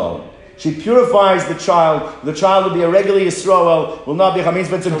non-Chalal. She purifies the child. The child will be a regular Yisroel, will not be Chametz,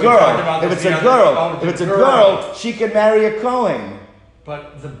 but it's a girl. If it's a girl, she can marry a Kohen.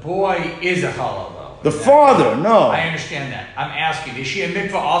 But the boy is a Chalal, though. The father, no. I understand that. I'm asking, is she a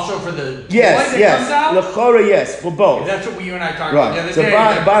mikvah also for the boy yes, that comes out? L'chora, yes, for both. That's what you and I talked Right. about the other So day.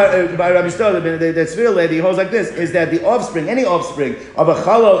 by Rabbi Stoll, the Tzvir lady holds like this, is that the offspring, any offspring of a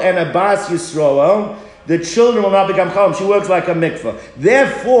Chalal and a Bas Yisroel, the children will not become Chalal. She works like a mikvah.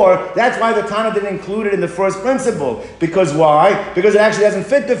 Therefore, that's why the Tana didn't include it in the first principle. Because why? Because it actually doesn't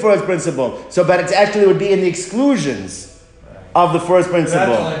fit the first principle. So, but it actually would be in the exclusions of the first principle.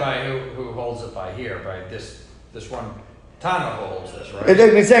 That's only by who holds it by here, by this one. Tana holds this, right?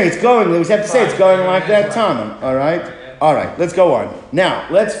 It's saying it's going. We have to say it's going like that Tana. All right. All right. Let's go on. Now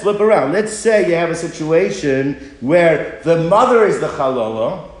let's flip around. Let's say you have a situation where the mother is the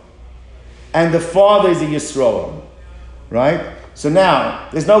Chalala and the father is a Yisroel, right? So now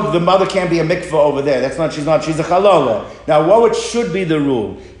the mother can't be a mikvah over there. She's a Chalala. Now what should be the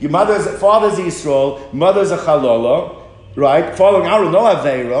rule? Your father's a Yisroel, mother's a Chalala, right? Following our rule, no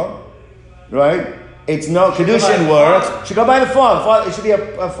Aveira, right? It's no Kiddushin works. Should go by the father. It should be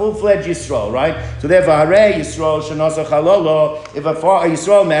a full-fledged Yisroel, right? So therefore, Harei Yisroel Shanosa Chalolo. If a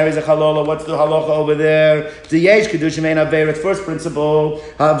Yisroel marries a Chalolo, what's the halacha over there? The Yesh Kiddushin Mein Aveira. First principle,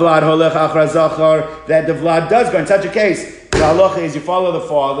 Vlad Holech Achra Zachar. That the Vlad does go in such a case. The halacha is you follow the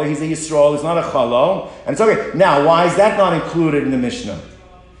father. He's a Yisroel. He's not a Chalol, and it's okay. Now, why is that not included in the Mishnah?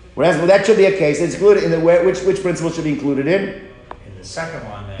 Whereas that should be a case. It's included in which principle should be included in? The second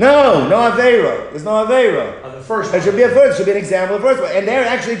one, then. No Aveira. There's no Aveira. The first one. It should be a first. It should be an example of the first one. And there it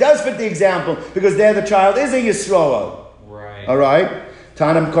actually does fit the example because there the child is a Yisroel. Right. All right?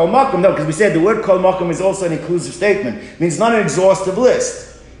 Tanam kol makom. No, because we said the word kol makom is also an inclusive statement. It means it's not an exhaustive list.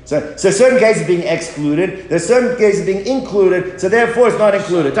 So certain cases being excluded, there's certain cases being included, so therefore it's not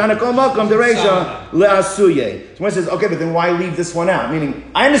included. Tana kol makom dereisha le'asuye. So one says, okay, but then why leave this one out? Meaning,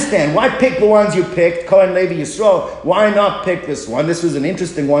 I understand, why pick the ones you picked, Kohen, Levi, Yisroel, why not pick this one? This was an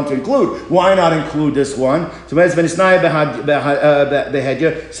interesting one to include. Why not include this one? So say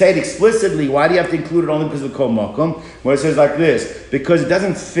it explicitly, why do you have to include it only because of the kol makom? Where it says like this, because it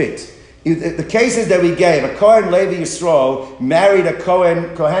doesn't fit. The cases that we gave, a Kohen Levi Yisroel married a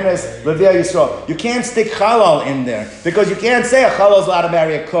Kohenes Levi Yisroel. You can't stick Chalal in there because you can't say a Chalal is allowed to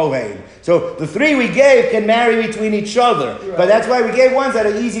marry a Kohen. So the three we gave can marry between each other. Right. But that's why we gave ones that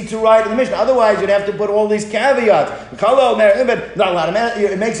are easy to write in the Mishnah. Otherwise, you'd have to put all these caveats. Chalal marry, but not allowed to marry.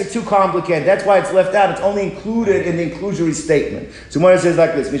 It makes it too complicated. That's why it's left out. It's only included in the inclusory statement. So when it says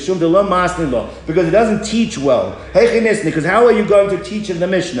like this, Mishum de lo masni lo, because it doesn't teach well. Because how are you going to teach in the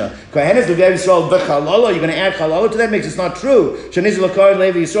Mishnah? Kohenes Levi Yisroel v'chalolo. You're going to add chalolo to that? Makes it's not true. Shaniz lo Kohen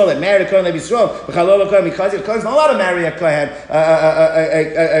Levi Yisroel that married a Kohen Levi Yisroel v'chalolo Kohen because the Kohen's not allowed to marry a Kohen.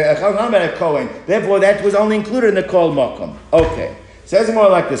 A Kohen. Therefore, that was only included in the kol makom. Okay. Says more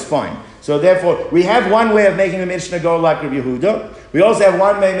like this. Fine. So therefore, we have one way of making the Mishnah go like Rabbi Yehuda. We also have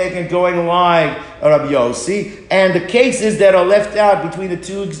one way of making it going like Rabbi Yossi. And the cases that are left out between the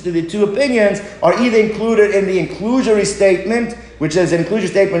two opinions are either included in the inclusory statement, which is an inclusory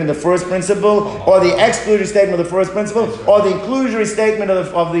statement in the first principle, or the exclusory statement of the first principle, or the inclusory statement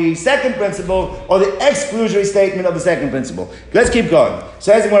of the second principle, or the exclusory statement of the second principle. Let's keep going.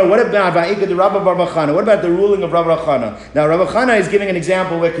 So as what about the Rabbi Bar Chana? What about the ruling of Rabbi Chana? Now Rabbi Chana is giving an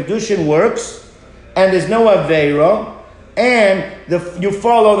example where Kiddushin works, and there's no Aveira, and you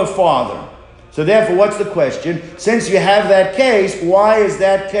follow the father. So therefore, what's the question? Since you have that case, why is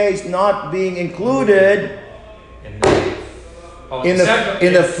that case not being included Oh, in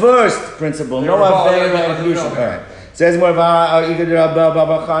the first principle. No Aveira and Kedushin. All right. Says more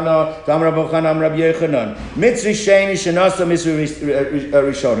Mitzri Sheni Shenasa Mitzri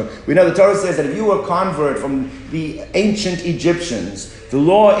Rishonu. We know the Torah says that if you were a convert from the ancient Egyptians, the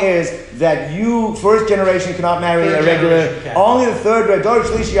law is that you, first generation, cannot marry a regular, only the third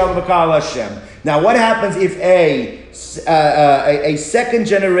generation. Now, what happens if a second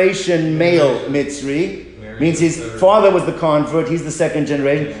generation male Mitzri, means his father was the convert, he's the second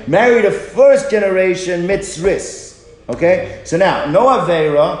generation, married a first generation Mitzris? Okay? So now, no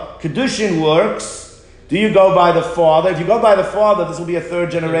Aveira, Kiddushin works. Do you go by the father? If you go by the father, this will be a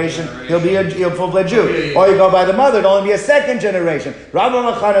third generation. He'll be a full-fledged Jew. Or you go by the mother, it'll only be a second generation. Rabbi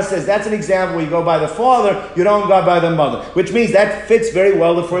Machana says that's an example where you go by the father, you don't go by the mother. Which means that fits very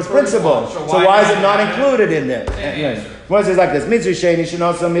well the first principle. So why is it not included in there? What says like this? Mitzri Sheni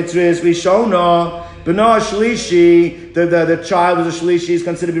Shenosa Mitzris Rishona B'no Shlishi. The child is a Shlishi, is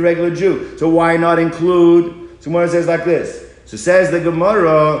considered to be a regular Jew. So why not include? So Gemara says like this. So says the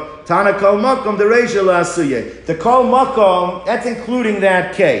Gemara, Tana Kol Makom the Reisha Lasuye. The Kol Makom, that's including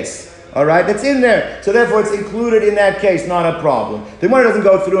that case. All right, that's in there. So therefore, it's included in that case, not a problem. The Gemara doesn't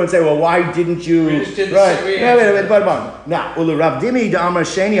go through and say, well, why didn't you? Right? Wait. Now, Rav Dimi the Amar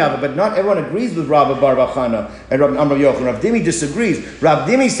Sheni, but not everyone agrees with Rav Bar Bachana and Rav Amar Yochanan. Rav Dimi disagrees. Rav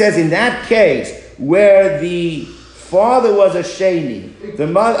Dimi says in that case where the father was a Sheni, the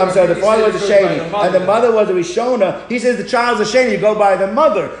father was a Sheni, and the mother was a Rishona, he says the child's a Sheni, you go by the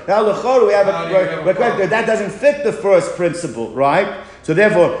mother. Now, L'choru, we have that doesn't fit the first principle, right? So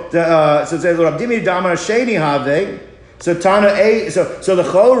therefore, so it says, Rav Dimi Damar Sheni Have, so Tana A, so the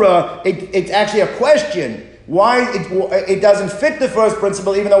Chora, it's actually a question. Why it doesn't fit the first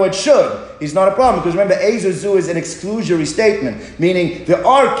principle, even though it should, is not a problem. Because remember, Ezuzu is an exclusionary statement, meaning there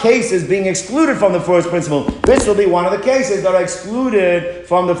are cases being excluded from the first principle. This will be one of the cases that are excluded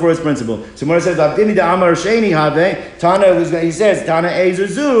from the first principle. So Mora says, Tana, he says, Tana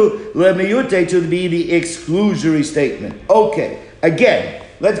Ezuzu, lemiyute, to be the exclusionary statement. Okay, again.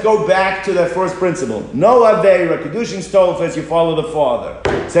 Let's go back to that first principle. No Aveira, Kiddushin Cycle14, you follow the father.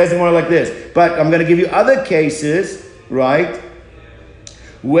 It says it more like this. But I'm going to give you other cases, right,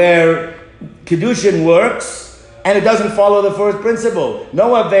 where Kiddushin works and it doesn't follow the first principle.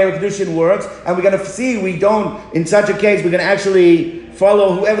 No Aveira, Kiddushin works, and we're going to see in such a case, we're going to actually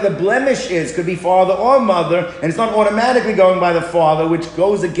follow whoever the blemish is, could be father or mother, and it's not automatically going by the father, which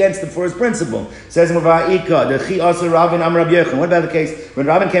goes against the first principle. It says in Mava'ika, the Chi Asa Ravin Am Rabbi Yochanan. What about the case when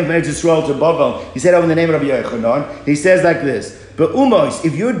Rabin came from Eretz Yisrael to Bavel? He said over in the name of Rabbi Yochanan, he says like this, but Umos,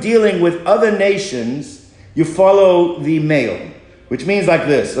 if you're dealing with other nations, you follow the male, which means like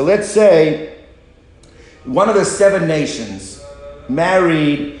this. So let's say one of the 7 nations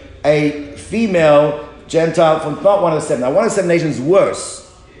married a female Gentile from not one of the 7. Now, one of the 7 nations is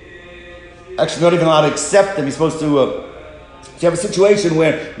worse. Actually, not even allowed to accept them. He's supposed to. So you have a situation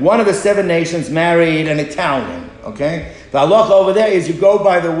where one of the 7 nations married an Italian. Okay, the halacha over there is you go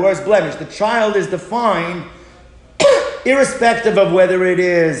by the worst blemish. The child is defined irrespective of whether it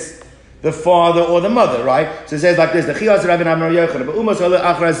is the father or the mother. Right. So it says like this: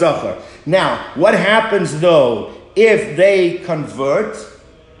 Now, what happens though if they convert?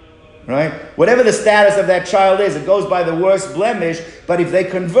 Right? Whatever the status of that child is, it goes by the worst blemish, but if they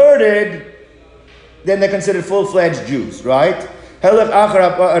converted, then they're considered full-fledged Jews, right?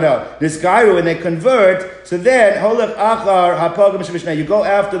 This guy, when they convert, so then, you go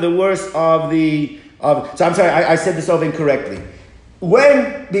after the worst of the... So I'm sorry, I said this over incorrectly.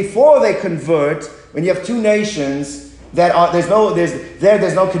 Before they convert, when you have 2 nations, that are, there's no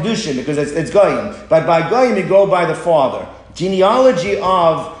Kiddushin, because it's Goyim. But by Goyim, you go by the father. Genealogy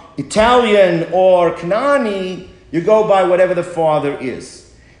of Italian or Knani, you go by whatever the father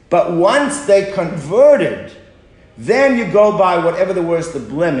is. But once they converted, then you go by whatever the worst the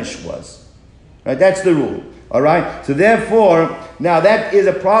blemish was. Right? That's the rule. All right? So therefore, now that is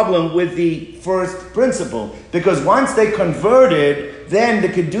a problem with the first principle. Because once they converted, then the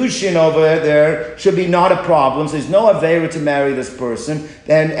Kiddushin over there should be not a problem. So there's no Aveira to marry this person.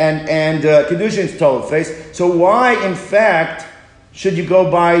 And Kiddushin's Cycle14. So why, in fact, should you go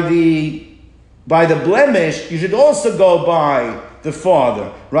by the blemish? You should also go by the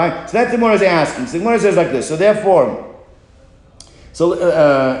father, right? So that's the Gemara is asking. So the Gemara says like this. So therefore, so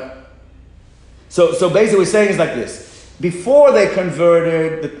basically, we're saying is like this. Before they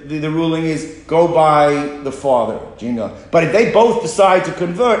converted, the ruling is go by the father, Gina. But if they both decide to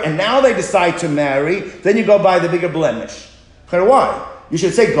convert and now they decide to marry, then you go by the bigger blemish. Why? You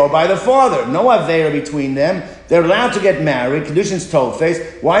should say, go by the father. No aveira between them. They're allowed to get married. Kiddushin's told-face.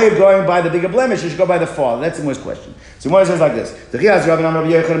 Why are you going by the bigger blemish? You should go by the father. That's the most question. So one says like this. If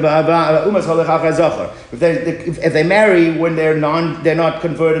they marry when they're not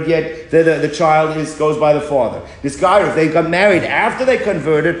converted yet, the child goes by the father. This guy, if they got married after they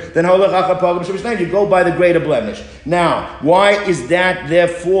converted, then you go by the greater blemish. Now, why is that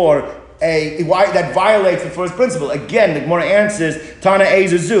therefore why that violates the first principle? Again, the Gemara answers Tana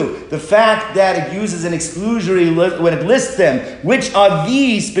Ezazu. The fact that it uses an exclusory list when it lists them, which are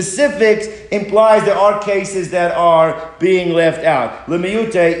these specifics, implies there are cases that are being left out.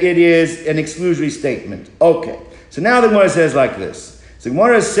 Lemiyute, it is an exclusory statement. Okay, so now the Gemara says like this. So the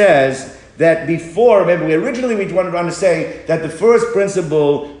Gemara says that before, remember, we wanted to say that the first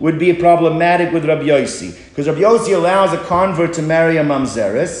principle would be problematic with Rabbi Yossi, because Rabbi Yossi allows a convert to marry a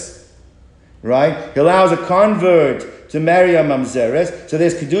mamzeres. Right? He allows a convert to marry a mamzeres, so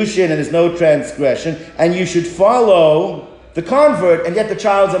there's Kiddushin and there's no transgression, and you should follow the convert, and yet the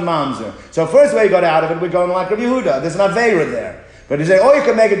child's a mamzer. So first way you got out of it, we're going like Rabbi Yehuda. There's an aveira there. But you say, you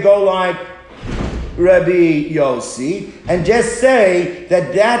can make it go like Rabbi Yossi, and just say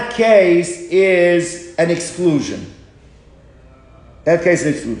that case is an exclusion. That case is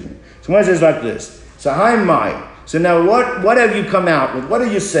an exclusion. So one says like this. So hi my. So now what have you come out with? What are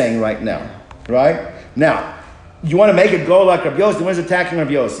you saying right now? Right? Now, you want to make it go like Rabbi Yossi. When is attacking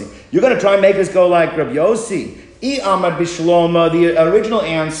Rabbi Yossi? You're going to try and make us go like Rabbi Yossi. The original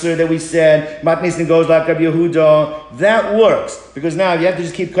answer that we said, Matnisn goes like Rabbi Yehuda, that works. Because now you have to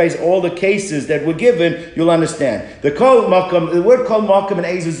just keep case all the cases that were given, you'll understand. The word kol makom and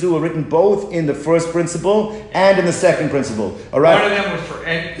ezazu are written both in the first principle and in the second principle. All right? One of them was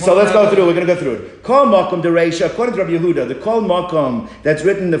for... So let's go through. We're going to go through it. Kol makom dereisha, according to Rabbi Yehuda, the kol makom that's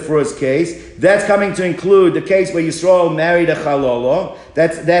written in the first case, that's coming to include the case where Yisrael married a chalolo.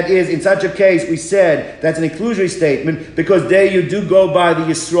 That is, in such a case, we said that's an inclusory statement because there you do go by the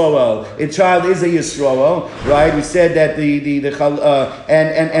Yisroel. A child is a Yisroel, right? We said that and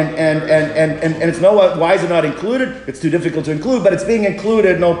it's why is it not included? It's too difficult to include, but it's being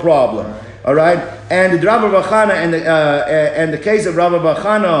included, no problem. All right, and the Rabbi Bachana and the case of Rabbi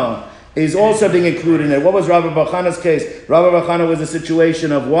Bachana is also being included in it. What was Rabbi Bachana's case? Rabbi Bachana was a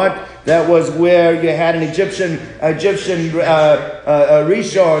situation of what? That was where you had an Egyptian Rishon,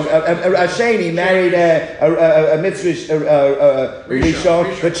 a Sheni married a Mitzrish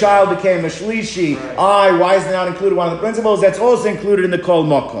Rishon. The child became a Shlishi. Why is it not included? One of the principles that's also included in the Kol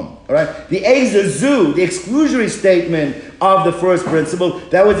Mokum. All right, the Ezazu, the exclusory statement of the first principle,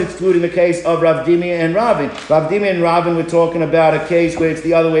 that was excluding the case of Rav Dimi and Ravin. Rav Dimi and Ravin were talking about a case where it's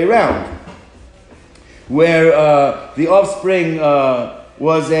the other way around, where the offspring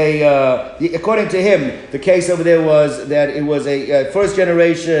was according to him, the case over there was that it was a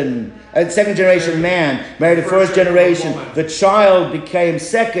second generation man married a first generation. The child became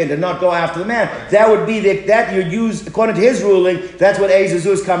second and not go after the man. That would be that you use, according to his ruling, that's what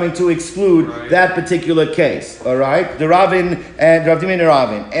Ezazu is coming to exclude that particular case. All right? The Ravin and Rav Dimi and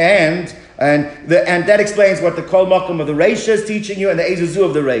Ravin. And that explains what the Kol Makom of the Reisha is teaching you and the Ezazu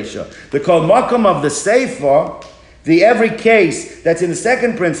of the Reisha. The Kol Makom of the Sefer, every case that's in the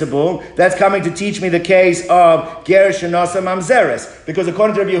second principle, that's coming to teach me the case of Gerish and Nasa Mamzeres. Because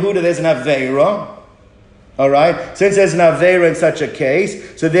according to Rabbi Yehuda, there's an Aveira. Alright? Since there's an Aveira in such a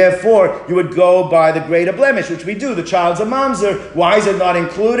case, so therefore you would go by the greater blemish, which we do. The child's a Mamzer. Why is it not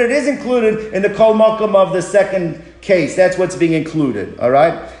included? It is included in the Kol Makom of the second case. That's what's being included.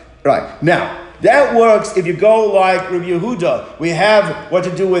 Alright? Right. Now, that works if you go like Rabbi Yehuda. We have what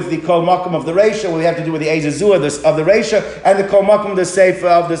to do with the Kol Makom of the Reisha, we have to do with the Ezazu of the Reisha, and the Kol Makom of the Sefer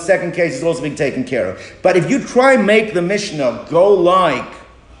of the second case is also being taken care of. But if you try and make the Mishnah go like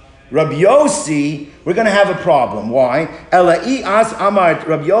Rabbi Yossi, we're going to have a problem. Why? Ela'i as amart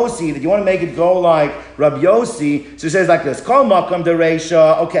Rabbi Yossi, that you want to make it go like Rabbi Yossi. So it says like this: Kol makom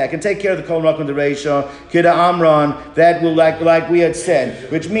dereisha. Okay, I can take care of the kol makom dereisha. Kida amran. That will like we had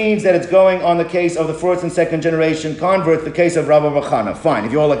said, which means that it's going on the case of the first and second generation converts, the case of Rabbi Bachana. Fine,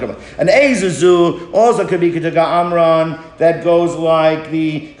 if you all like Rabbi. An Ezazu also could be Kida amran. That goes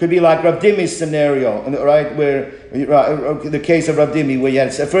could be like Rav Dimi's scenario, right? Where the case of Rav Dimi, where you had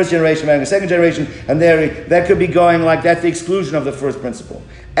a first generation marrying a second generation, and that could be going like that's the exclusion of the first principle.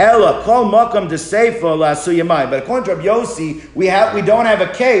 Ella kol makom deseifa la suyamai. But according to Rabbi Yossi, we don't have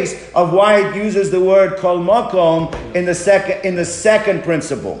a case of why it uses the word kol makom in the second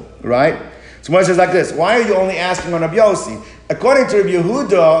principle, right? So one says like this: why are you only asking on Rabbi Yossi? According to Rabbi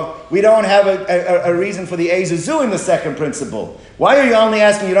Yehuda, we don't have a reason for the Ezuzu in the second principle. Why are you only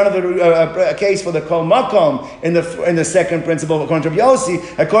asking? You don't have a case for the Kol Makom in the second principle according to Yossi.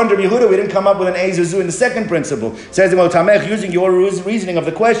 According to Yehuda, we didn't come up with an Ezuzu in the second principle. Says Tamech, using your reasoning of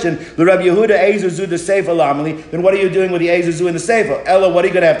the question, the Rabbi Yehuda Ezuzu the Sefer Lamali. Then what are you doing with the Ezuzu in the Sefer? Ella, what are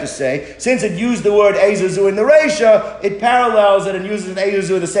you going to have to say? Since it used the word Ezuzu in the Reisha, it parallels it and uses an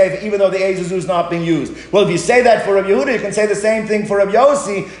Ezuzu in the Sefer, even though the Ezuzu is not being used. Well, if you say that for Rabbi Yehuda, you can say the same thing for Rabbi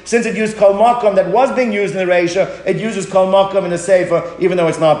Yossi. Since it used Kol Makom that was being used in the Reisha, it uses Kol Makom in the Sefer, even though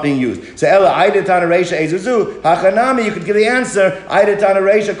it's not being used. So Ella, Aida Tana Reisha Ezuzu, Hachanami, you could give the answer, Aida Tana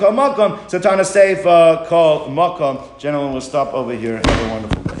Reisha Kol Makom, so Tana Sefer Kol Makom. Gentlemen, we'll stop over here. Have a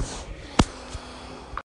wonderful